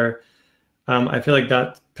each other. I feel like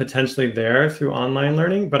that's potentially there through online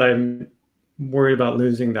learning, but I'm worried about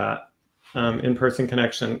losing that in-person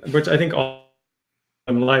connection, which I think all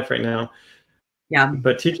in life right now. Yeah.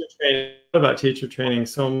 But teacher training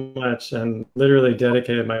so much, and literally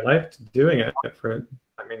dedicated my life to doing it for,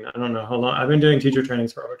 I mean, I don't know how long. I've been doing teacher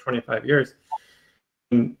trainings for over 25 years.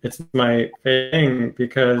 And it's my thing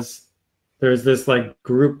because there's this like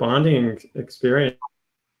group bonding experience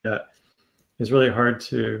that is really hard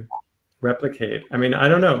to replicate. I mean, I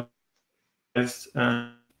don't know.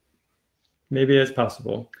 Maybe it's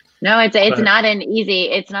possible. No, it's not an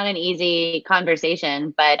easy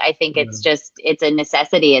conversation, but I think it's a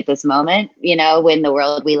necessity at this moment, you know, in the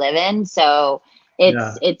world we live in. So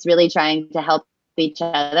it's really trying to help each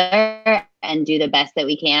other and do the best that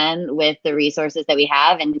we can with the resources that we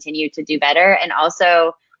have, and continue to do better, and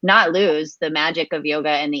also not lose the magic of yoga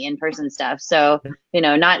and the in-person stuff. So, you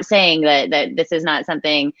know, not saying that this is not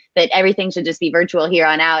something that everything should just be virtual here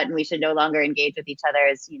on out and we should no longer engage with each other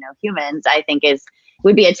as, you know, humans, I think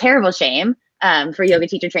would be a terrible shame for yoga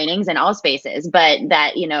teacher trainings in all spaces, but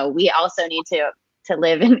that, you know, we also need to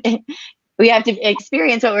live in, we have to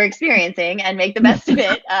experience what we're experiencing and make the best of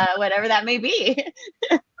it, whatever that may be.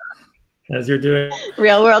 As you're doing.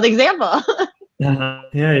 Real world example.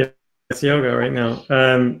 Yeah. It's yoga right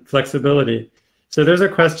now. Flexibility. So there's a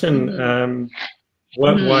question,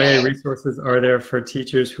 what YA resources are there for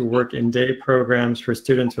teachers who work in day programs for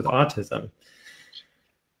students with autism?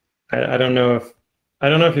 I don't know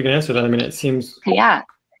if you can answer that. I mean, it seems,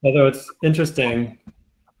 although it's interesting.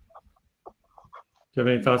 Do you have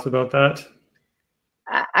any thoughts about that?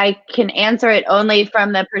 I can answer it only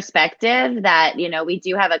from the perspective that, you know, we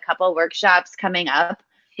do have a couple workshops coming up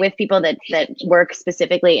with people that work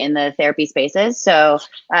specifically in the therapy spaces. So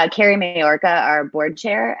Carrie Mayorka, our board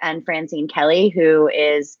chair, and Francine Kelly, who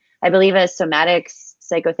is, I believe, a somatic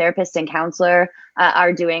psychotherapist and counselor,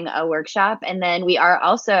 are doing a workshop. And then we are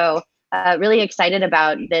also really excited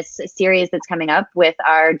about this series that's coming up with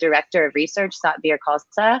our director of research, Satvir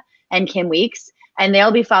Khalsa, and Kim Weeks. And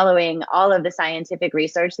they'll be following all of the scientific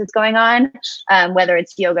research that's going on, whether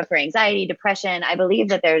it's yoga for anxiety, depression. I believe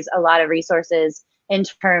that there's a lot of resources in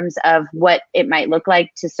terms of what it might look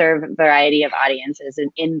like to serve a variety of audiences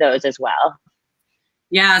in those as well.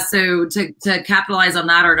 Yeah, so to capitalize on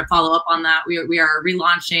that, or to follow up on that, we are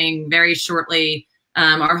relaunching very shortly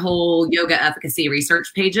our whole yoga efficacy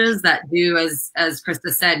research pages that do, as Christa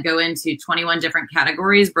said, go into 21 different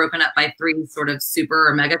categories broken up by 3 sort of super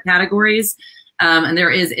or mega categories. And there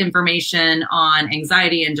is information on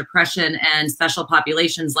anxiety and depression and special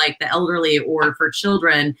populations like the elderly or for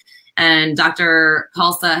children. And Dr.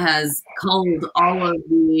 Khalsa has culled all of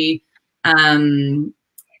the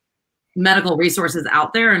medical resources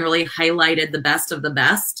out there and really highlighted the best of the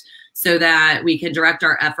best, so that we can direct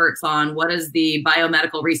our efforts on what does the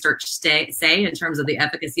biomedical research say in terms of the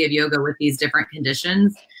efficacy of yoga with these different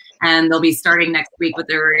conditions. And they'll be starting next week with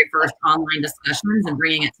their very first online discussions and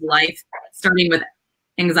bringing it to life, starting with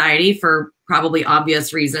anxiety for probably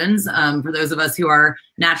obvious reasons, for those of us who are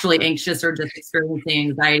naturally anxious or just experiencing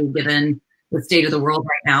anxiety given the state of the world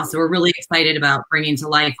right now. So we're really excited about bringing to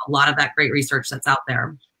life a lot of that great research that's out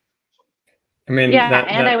there. I mean, yeah,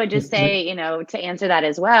 and I would just say, you know, to answer that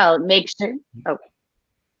as well, make sure. Oh,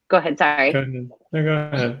 go ahead. Sorry. Go ahead. No, go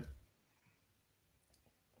ahead.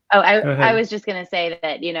 Oh, I was just going to say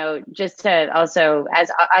that, you know, just to also,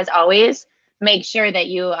 as always, make sure that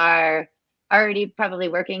you are already probably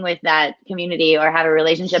working with that community or have a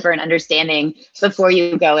relationship or an understanding before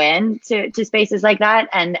you go in to spaces like that.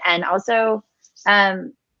 And also,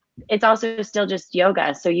 it's also still just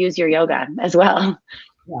yoga. So use your yoga as well.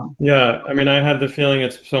 Yeah, I mean, I had the feeling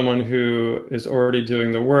it's someone who is already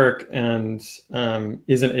doing the work and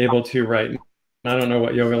isn't able to write. I don't know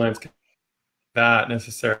what Yoga Alliance can do that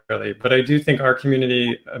necessarily, but I do think our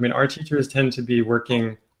community, I mean, our teachers tend to be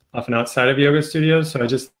working often outside of yoga studios. So I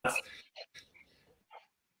just,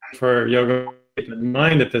 for yoga, keep in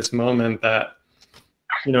mind at this moment that,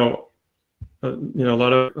 a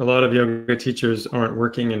lot of yoga teachers aren't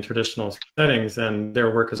working in traditional settings, and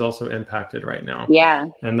their work is also impacted right now. Yeah.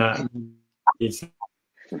 And that needs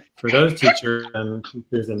for those teachers and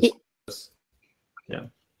teachers and schools. Yeah.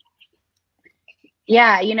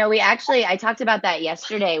 Yeah, I talked about that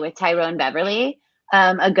yesterday with Tyrone Beverly,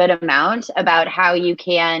 a good amount about how you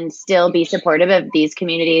can still be supportive of these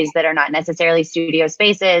communities that are not necessarily studio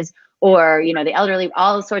spaces or, the elderly,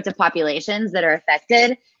 all sorts of populations that are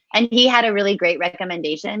affected. And he had a really great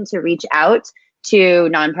recommendation to reach out to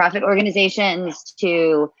nonprofit organizations,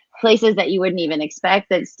 to places that you wouldn't even expect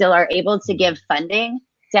that still are able to give funding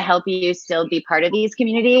to help you still be part of these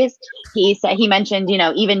communities. He mentioned,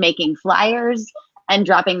 even making flyers and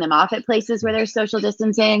dropping them off at places where there's social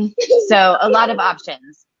distancing. So a lot of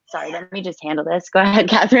options. Sorry, let me just handle this. Go ahead,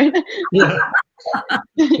 Catherine. Yeah.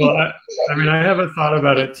 Well, I have a thought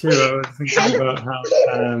about it too. I was thinking about how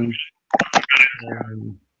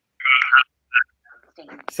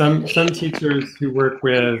some teachers who work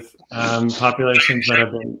with populations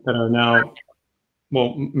that are now,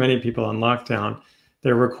 well, many people on lockdown,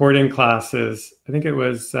 they're recording classes. I think it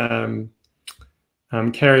was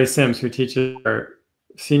Carrie Sims, who teaches our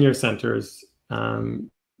senior centers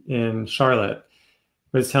in Charlotte,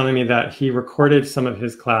 was telling me that he recorded some of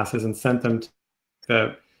his classes and sent them to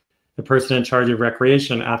the person in charge of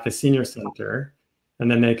recreation at the senior center, and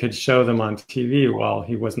then they could show them on TV while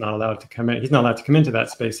he was not allowed to come in. He's not allowed to come into that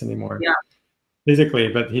space anymore, physically,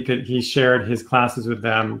 but he shared his classes with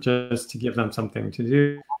them just to give them something to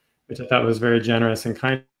do, which I thought was very generous and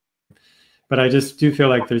kind. But I just do feel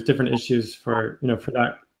like there's different issues for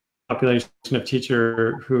that population of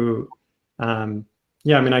teacher who, I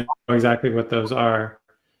know exactly what those are,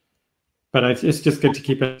 but it's just good to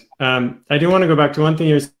keep it. I do want to go back to one thing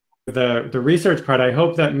you're saying, the research part. I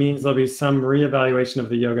hope that means there'll be some reevaluation of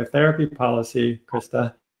the yoga therapy policy,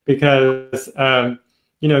 Christa, because,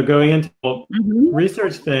 going into the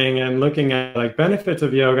research thing and looking at like benefits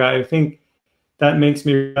of yoga, I think that makes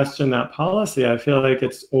me question that policy. I feel like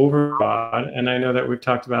it's overbroad, and I know that we've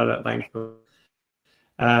talked about it at length.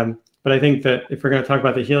 But I think that if we're going to talk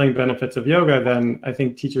about the healing benefits of yoga, then I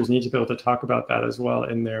think teachers need to be able to talk about that as well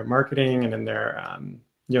in their marketing and in their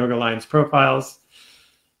Yoga Alliance profiles.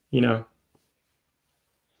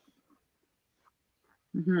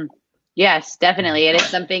 Yes, definitely. It is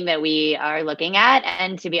something that we are looking at.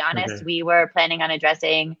 And to be honest, we were planning on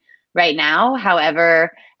addressing right now.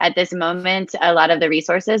 However, at this moment, a lot of the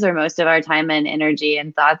resources or most of our time and energy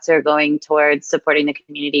and thoughts are going towards supporting the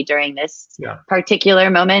community during this particular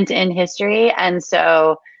moment in history. And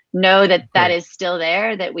so know that that is still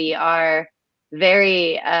there, that we are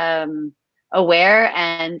very aware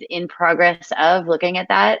and in progress of looking at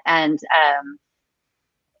that. And,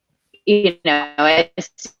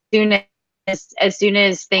 as soon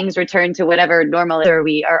as things return to whatever normal is, or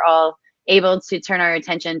we are all able to turn our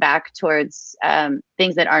attention back towards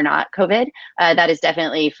things that are not COVID, that is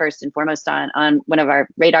definitely first and foremost on one of our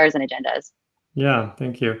radars and agendas. Yeah,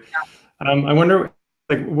 thank you. I wonder,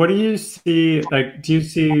 like, what do you see, like, do you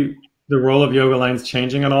see the role of Yoga Alliance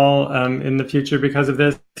changing at all in the future because of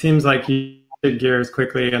this? It seems like you did gears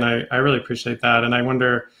quickly, and I really appreciate that. And I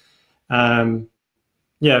wonder,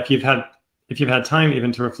 yeah, if you've had time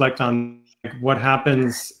even to reflect on like, what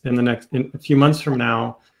happens in a few months from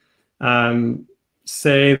now,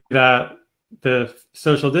 say that the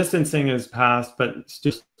social distancing is passed, but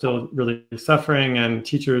still really suffering and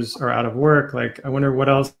teachers are out of work. Like, I wonder what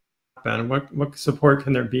else happened. What support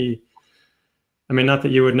can there be? I mean, not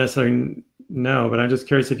that you would necessarily know, but I'm just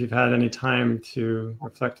curious if you've had any time to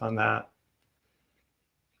reflect on that.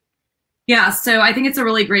 Yeah, so I think it's a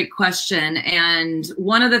really great question. And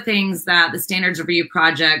one of the things that the Standards Review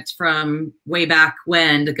Project, from way back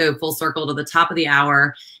when, to go full circle to the top of the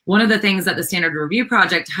hour, one of the things that the Standard Review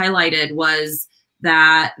Project highlighted was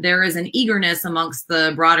that there is an eagerness amongst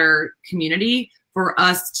the broader community for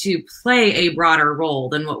us to play a broader role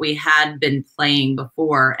than what we had been playing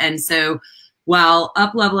before. And so while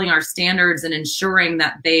up-leveling our standards and ensuring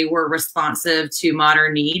that they were responsive to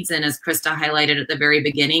modern needs, and as Christa highlighted at the very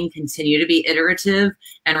beginning, continue to be iterative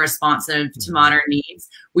and responsive to modern needs,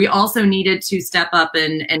 we also needed to step up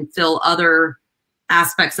and fill other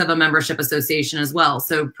aspects of a membership association as well.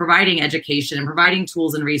 So providing education and providing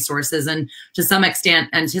tools and resources, and to some extent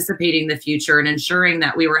anticipating the future and ensuring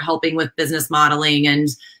that we were helping with business modeling and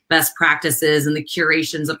best practices and the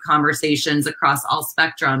curations of conversations across all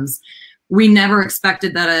spectrums. We never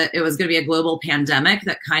expected that it was going to be a global pandemic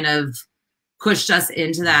that kind of pushed us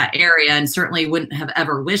into that area, and certainly wouldn't have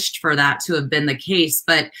ever wished for that to have been the case.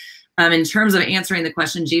 But in terms of answering the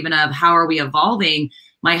question, Jivana, of how are we evolving,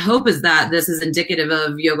 my hope is that this is indicative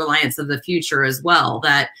of Yoga Alliance of the future as well,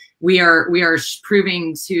 that we are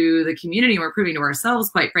proving to the community, we're proving to ourselves,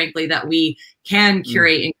 quite frankly, that we can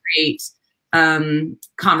curate and create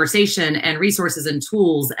conversation and resources and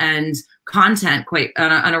tools and content quite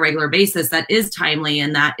on a regular basis that is timely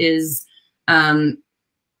and that is in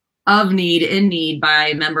need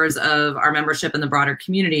by members of our membership and the broader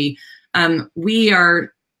community. We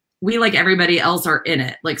like everybody else are in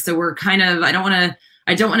it. Like, so we're kind of, I don't want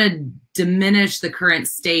to diminish the current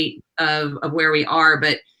state of where we are,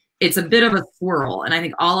 but it's a bit of a swirl. And I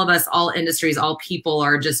think all of us, all industries, all people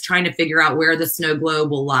are just trying to figure out where the snow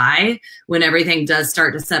globe will lie when everything does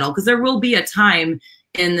start to settle. Because there will be a time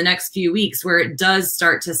in the next few weeks where it does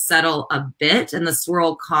start to settle a bit and the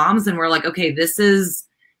swirl calms and we're like, okay, this is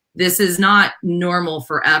not normal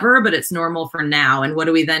forever, but it's normal for now. And what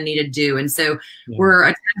do we then need to do? And so we're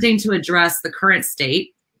attempting to address the current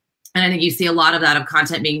state. And I think you see a lot of that of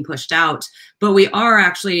content being pushed out, but we are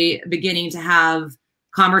actually beginning to have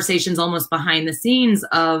conversations almost behind the scenes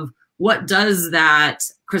of what does that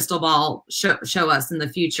crystal ball show us in the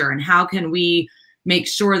future, and how can we make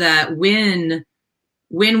sure that when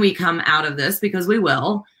we come out of this, because we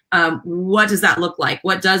will, what does that look like?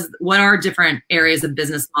 What are different areas of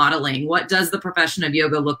business modeling? What does the profession of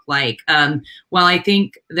yoga look like? While I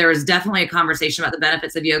think there is definitely a conversation about the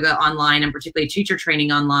benefits of yoga online, and particularly teacher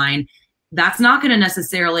training online, that's not going to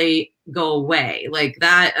necessarily go away like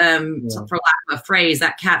that. For lack of a phrase,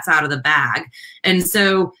 that cat's out of the bag. And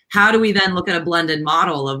so how do we then look at a blended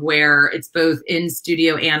model of where it's both in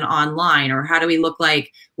studio and online? Or how do we look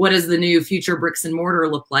like, what does the new future bricks and mortar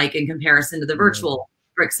look like in comparison to the virtual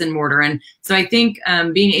bricks and mortar? And so I think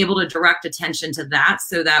being able to direct attention to that,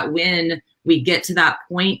 so that when we get to that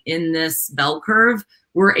point in this bell curve,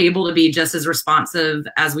 we're able to be just as responsive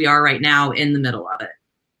as we are right now in the middle of it.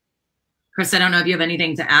 Chris, I don't know if you have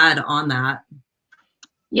anything to add on that.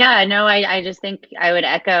 Yeah, no, I just think I would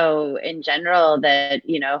echo in general that,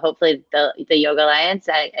 hopefully the Yoga Alliance,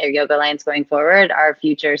 or Yoga Alliance going forward, our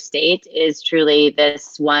future state is truly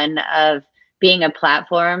this one of being a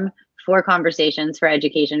platform for conversations, for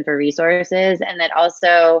education, for resources, and that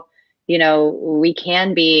also, we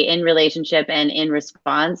can be in relationship and in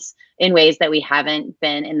response in ways that we haven't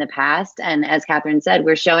been in the past. And as Catherine said,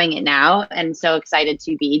 we're showing it now, and so excited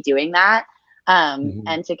to be doing that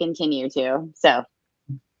and to continue to. So.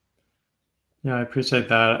 Yeah, I appreciate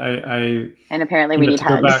that. And apparently we need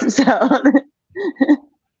hugs. To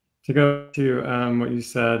go to what you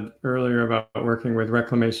said earlier about working with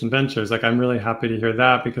Reclamation Ventures, like I'm really happy to hear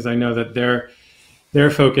that, because I know that their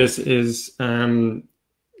focus is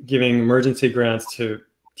giving emergency grants to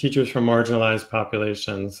teachers from marginalized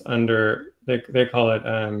populations they call it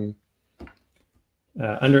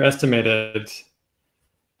underestimated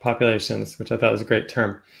populations, which I thought was a great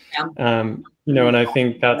term. Yeah. And I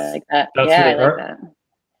think that's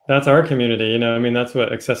that's our community, you know. I mean, that's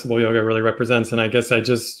what accessible yoga really represents. And I guess I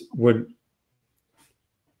just would,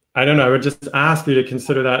 I don't know, I would just ask you to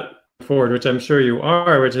consider that forward, which I'm sure you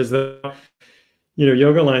are, which is that, you know,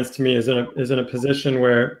 Yoga Alliance to me is in a position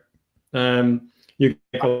where you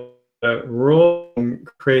can rule and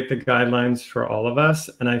create the guidelines for all of us.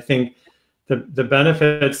 And I think the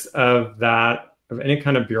benefits of that, of any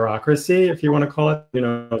kind of bureaucracy, if you want to call it, you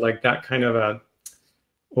know, like that kind of a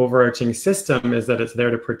overarching system, is that it's there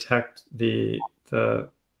to protect the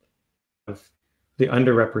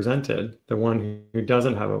underrepresented, the one who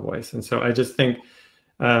doesn't have a voice. And so I just think,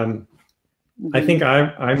 I'm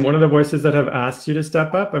one of the voices that have asked you to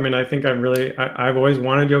step up. I mean, I think I've always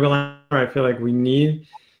wanted Yoga Alliance. I feel like we need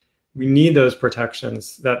those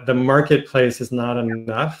protections, that the marketplace is not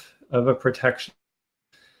enough of a protection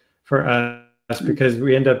for us, because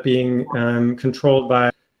we end up being controlled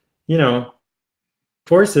by, you know,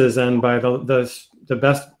 forces, and by the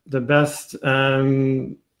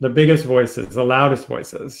biggest voices, the loudest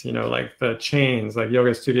voices, you know, like the chains, like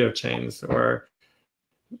yoga studio chains or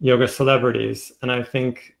yoga celebrities. And I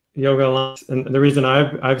think Yoga Alliance, and the reason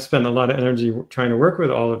I've spent a lot of energy trying to work with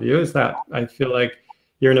all of you, is that I feel like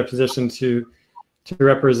you're in a position to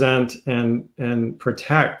represent and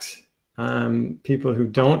protect people who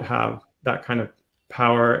don't have that kind of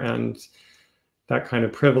power and that kind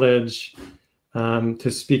of privilege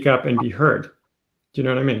to speak up and be heard. Do you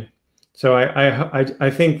know what I mean? So I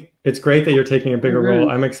think it's great that you're taking a bigger role.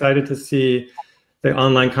 I'm excited to see the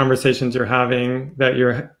online conversations you're having, that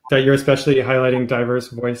you're especially highlighting diverse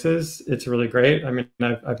voices. It's really great. I mean,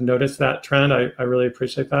 I've noticed that trend. I really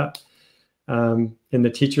appreciate that. In the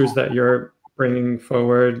teachers that you're bringing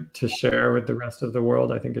forward to share with the rest of the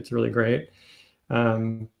world, I think it's really great.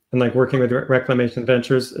 And like working with Reclamation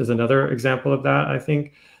Ventures is another example of that, I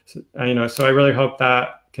think. So, you know, so I really hope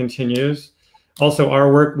that continues. Also,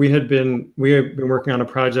 our work, we have been working on a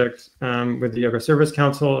project with the Yoga Service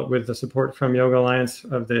Council, with the support from Yoga Alliance,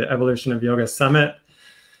 of the Evolution of Yoga Summit,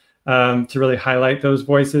 to really highlight those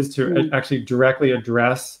voices, to actually directly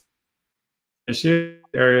address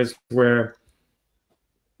areas where,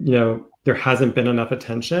 you know, there hasn't been enough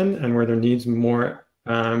attention, and where there needs more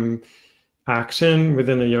action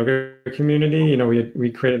within the yoga community. You know,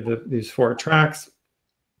 we created these 4 tracks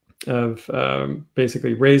of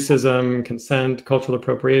basically racism, consent, cultural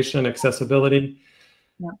appropriation, accessibility.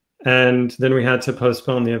 Yeah. And then we had to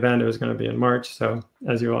postpone the event. It was going to be in March. So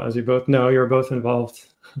as you both know, you're both involved.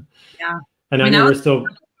 Yeah. And I know we're still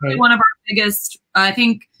one of our biggest, I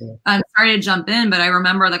think, I'm sorry to jump in, but I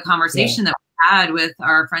remember the conversation that we had with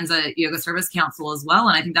our friends at Yoga Service Council as well.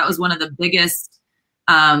 And I think that was one of the biggest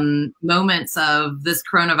moments of this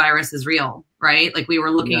coronavirus is real, right? Like we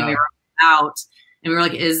were looking and we were out, and we were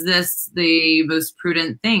like, is this the most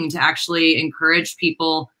prudent thing to actually encourage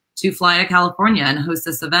people to fly to California and host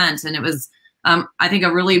this event? And it was, I think,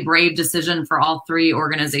 a really brave decision for all 3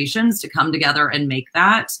 organizations to come together and make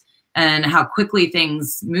that, and how quickly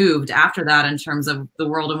things moved after that in terms of the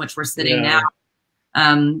world in which we're sitting now.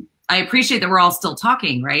 I appreciate that we're all still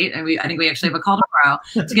talking, right? And I think we actually have a call tomorrow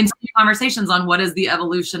to continue conversations on what is the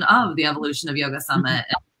evolution of Yoga Summit.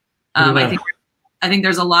 I think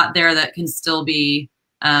there's a lot there that can still be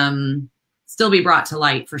brought to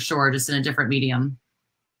light, for sure, just in a different medium.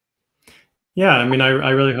 Yeah, I mean,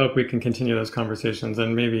 I really hope we can continue those conversations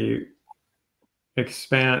and maybe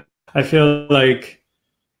expand. I feel like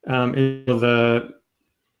the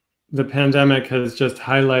pandemic has just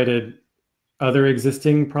highlighted other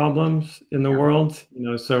existing problems in the world. You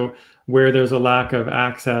know, so where there's a lack of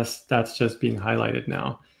access, that's just being highlighted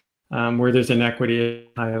now. Where there's inequity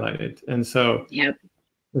highlighted. And so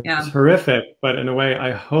it's horrific, but in a way,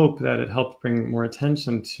 I hope that it helped bring more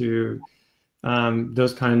attention to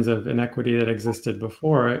those kinds of inequity that existed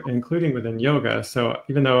before, including within yoga. So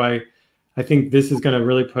even though I think this is going to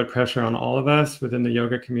really put pressure on all of us within the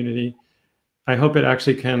yoga community, I hope it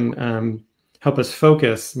actually can help us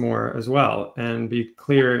focus more as well, and be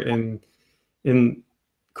clear in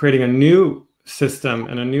creating a new system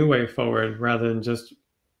and a new way forward, rather than just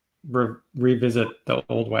revisit the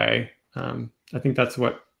old way. I think that's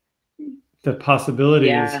what the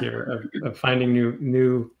possibility is here, of finding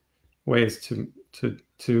new ways to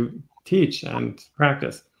teach and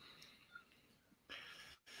practice.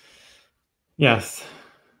 Yes.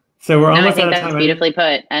 So we're almost out of time. I think that's beautifully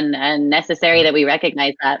put, and necessary that we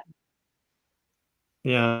recognize that.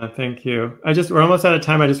 Yeah, thank you. We're almost out of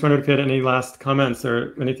time. I just wondered if you had any last comments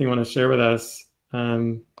or anything you want to share with us.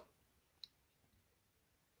 I'm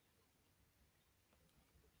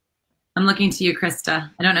I'm looking to you,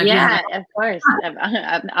 Christa. I don't know if you Yeah, have of course.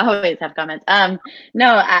 I always have comments.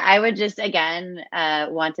 No, I would just again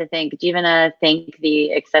want to thank Jivana, thank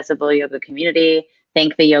the accessible yoga community,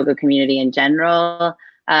 thank the yoga community in general.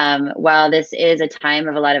 While this is a time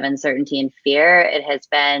of a lot of uncertainty and fear, it has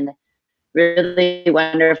been really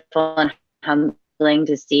wonderful and humbling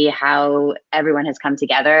to see how everyone has come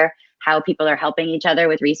together, how people are helping each other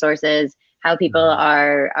with resources, how people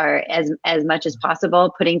are as much as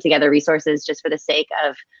possible putting together resources just for the sake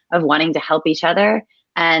of wanting to help each other.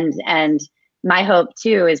 And my hope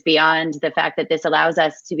too is beyond the fact that this allows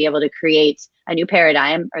us to be able to create a new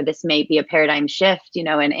paradigm, or this may be a paradigm shift, you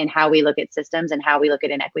know, in how we look at systems and how we look at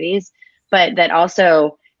inequities, but that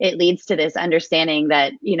also it leads to this understanding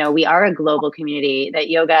that, you know, we are a global community, that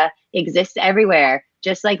yoga exists everywhere,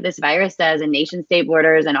 just like this virus does, and nation state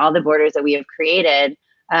borders and all the borders that we have created.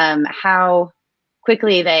 How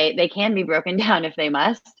quickly they can be broken down if they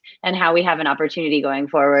must, and how we have an opportunity going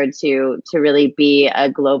forward to really be a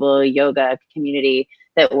global yoga community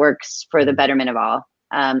that works for the betterment of all,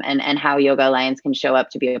 and how Yoga Alliance can show up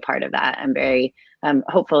to be a part of that. I'm very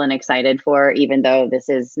hopeful and excited for, even though this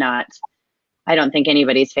is not, I don't think,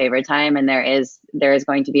 anybody's favorite time, and there is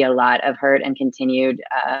going to be a lot of hurt and continued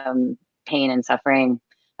pain and suffering.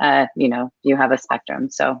 You know, you have a spectrum,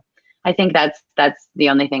 so I think that's the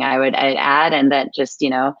only thing I'd add, and that just, you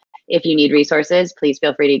know, if you need resources, please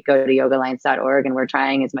feel free to go to yogalliance.org, and we're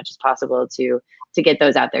trying as much as possible to get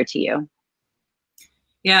those out there to you.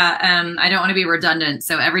 Yeah, I don't want to be redundant,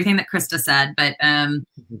 so everything that Christa said, but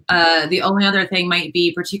the only other thing might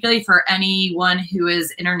be, particularly for anyone who is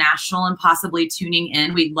international and possibly tuning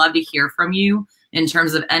in, we'd love to hear from you in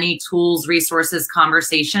terms of any tools, resources,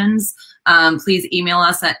 conversations. Please email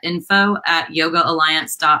us at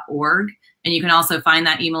info@yogaalliance.org. And you can also find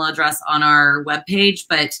that email address on our webpage.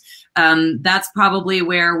 But that's probably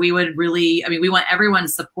where we would really, I mean, we want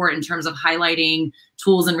everyone's support in terms of highlighting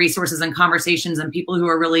tools and resources and conversations and people who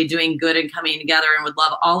are really doing good and coming together, and would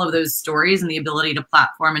love all of those stories and the ability to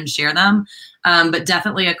platform and share them. But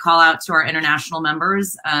definitely a call out to our international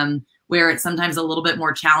members, where it's sometimes a little bit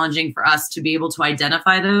more challenging for us to be able to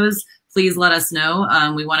identify those. Please let us know.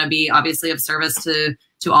 We want to be obviously of service to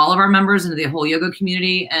all of our members and to the whole yoga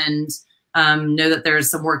community, and know that there's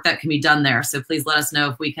some work that can be done there. So please let us know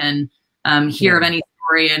if we can hear of any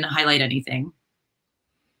story and highlight anything.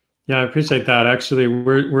 Yeah, I appreciate that. Actually,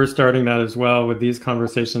 we're starting that as well with these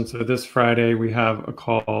conversations. So this Friday, we have a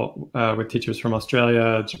call with teachers from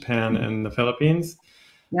Australia, Japan, and the Philippines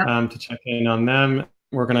to check in on them.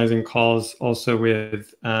 Organizing calls also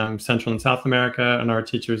with Central and South America and our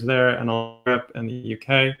teachers there, and all Europe and the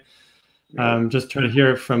UK. Just try to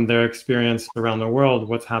hear from their experience around the world,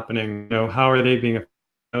 what's happening. You know, how are they being? I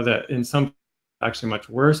know that in some actually much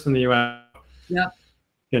worse than the US. Yeah,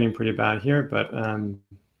 getting pretty bad here, but I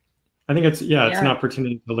think it's it's an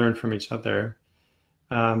opportunity to learn from each other.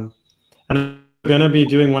 And I'm gonna be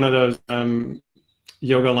doing one of those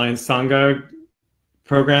Yoga Alliance Sangha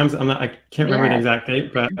programs. I can't remember the exact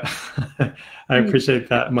date, but I appreciate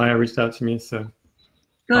that Maya reached out to me. So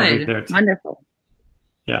good, wonderful.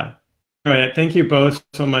 Yeah. All right. Thank you both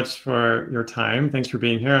so much for your time. Thanks for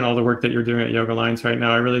being here and all the work that you're doing at Yoga Alliance right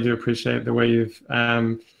now. I really do appreciate the way you've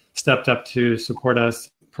stepped up to support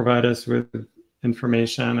us, provide us with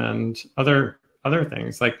information and other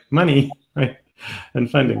things like money, right,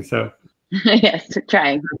 and funding. So yes,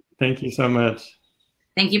 trying. Thank you so much.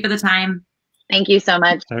 Thank you for the time. Thank you so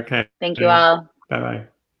much. Okay. Thank you all. Bye-bye.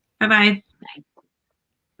 Bye-bye.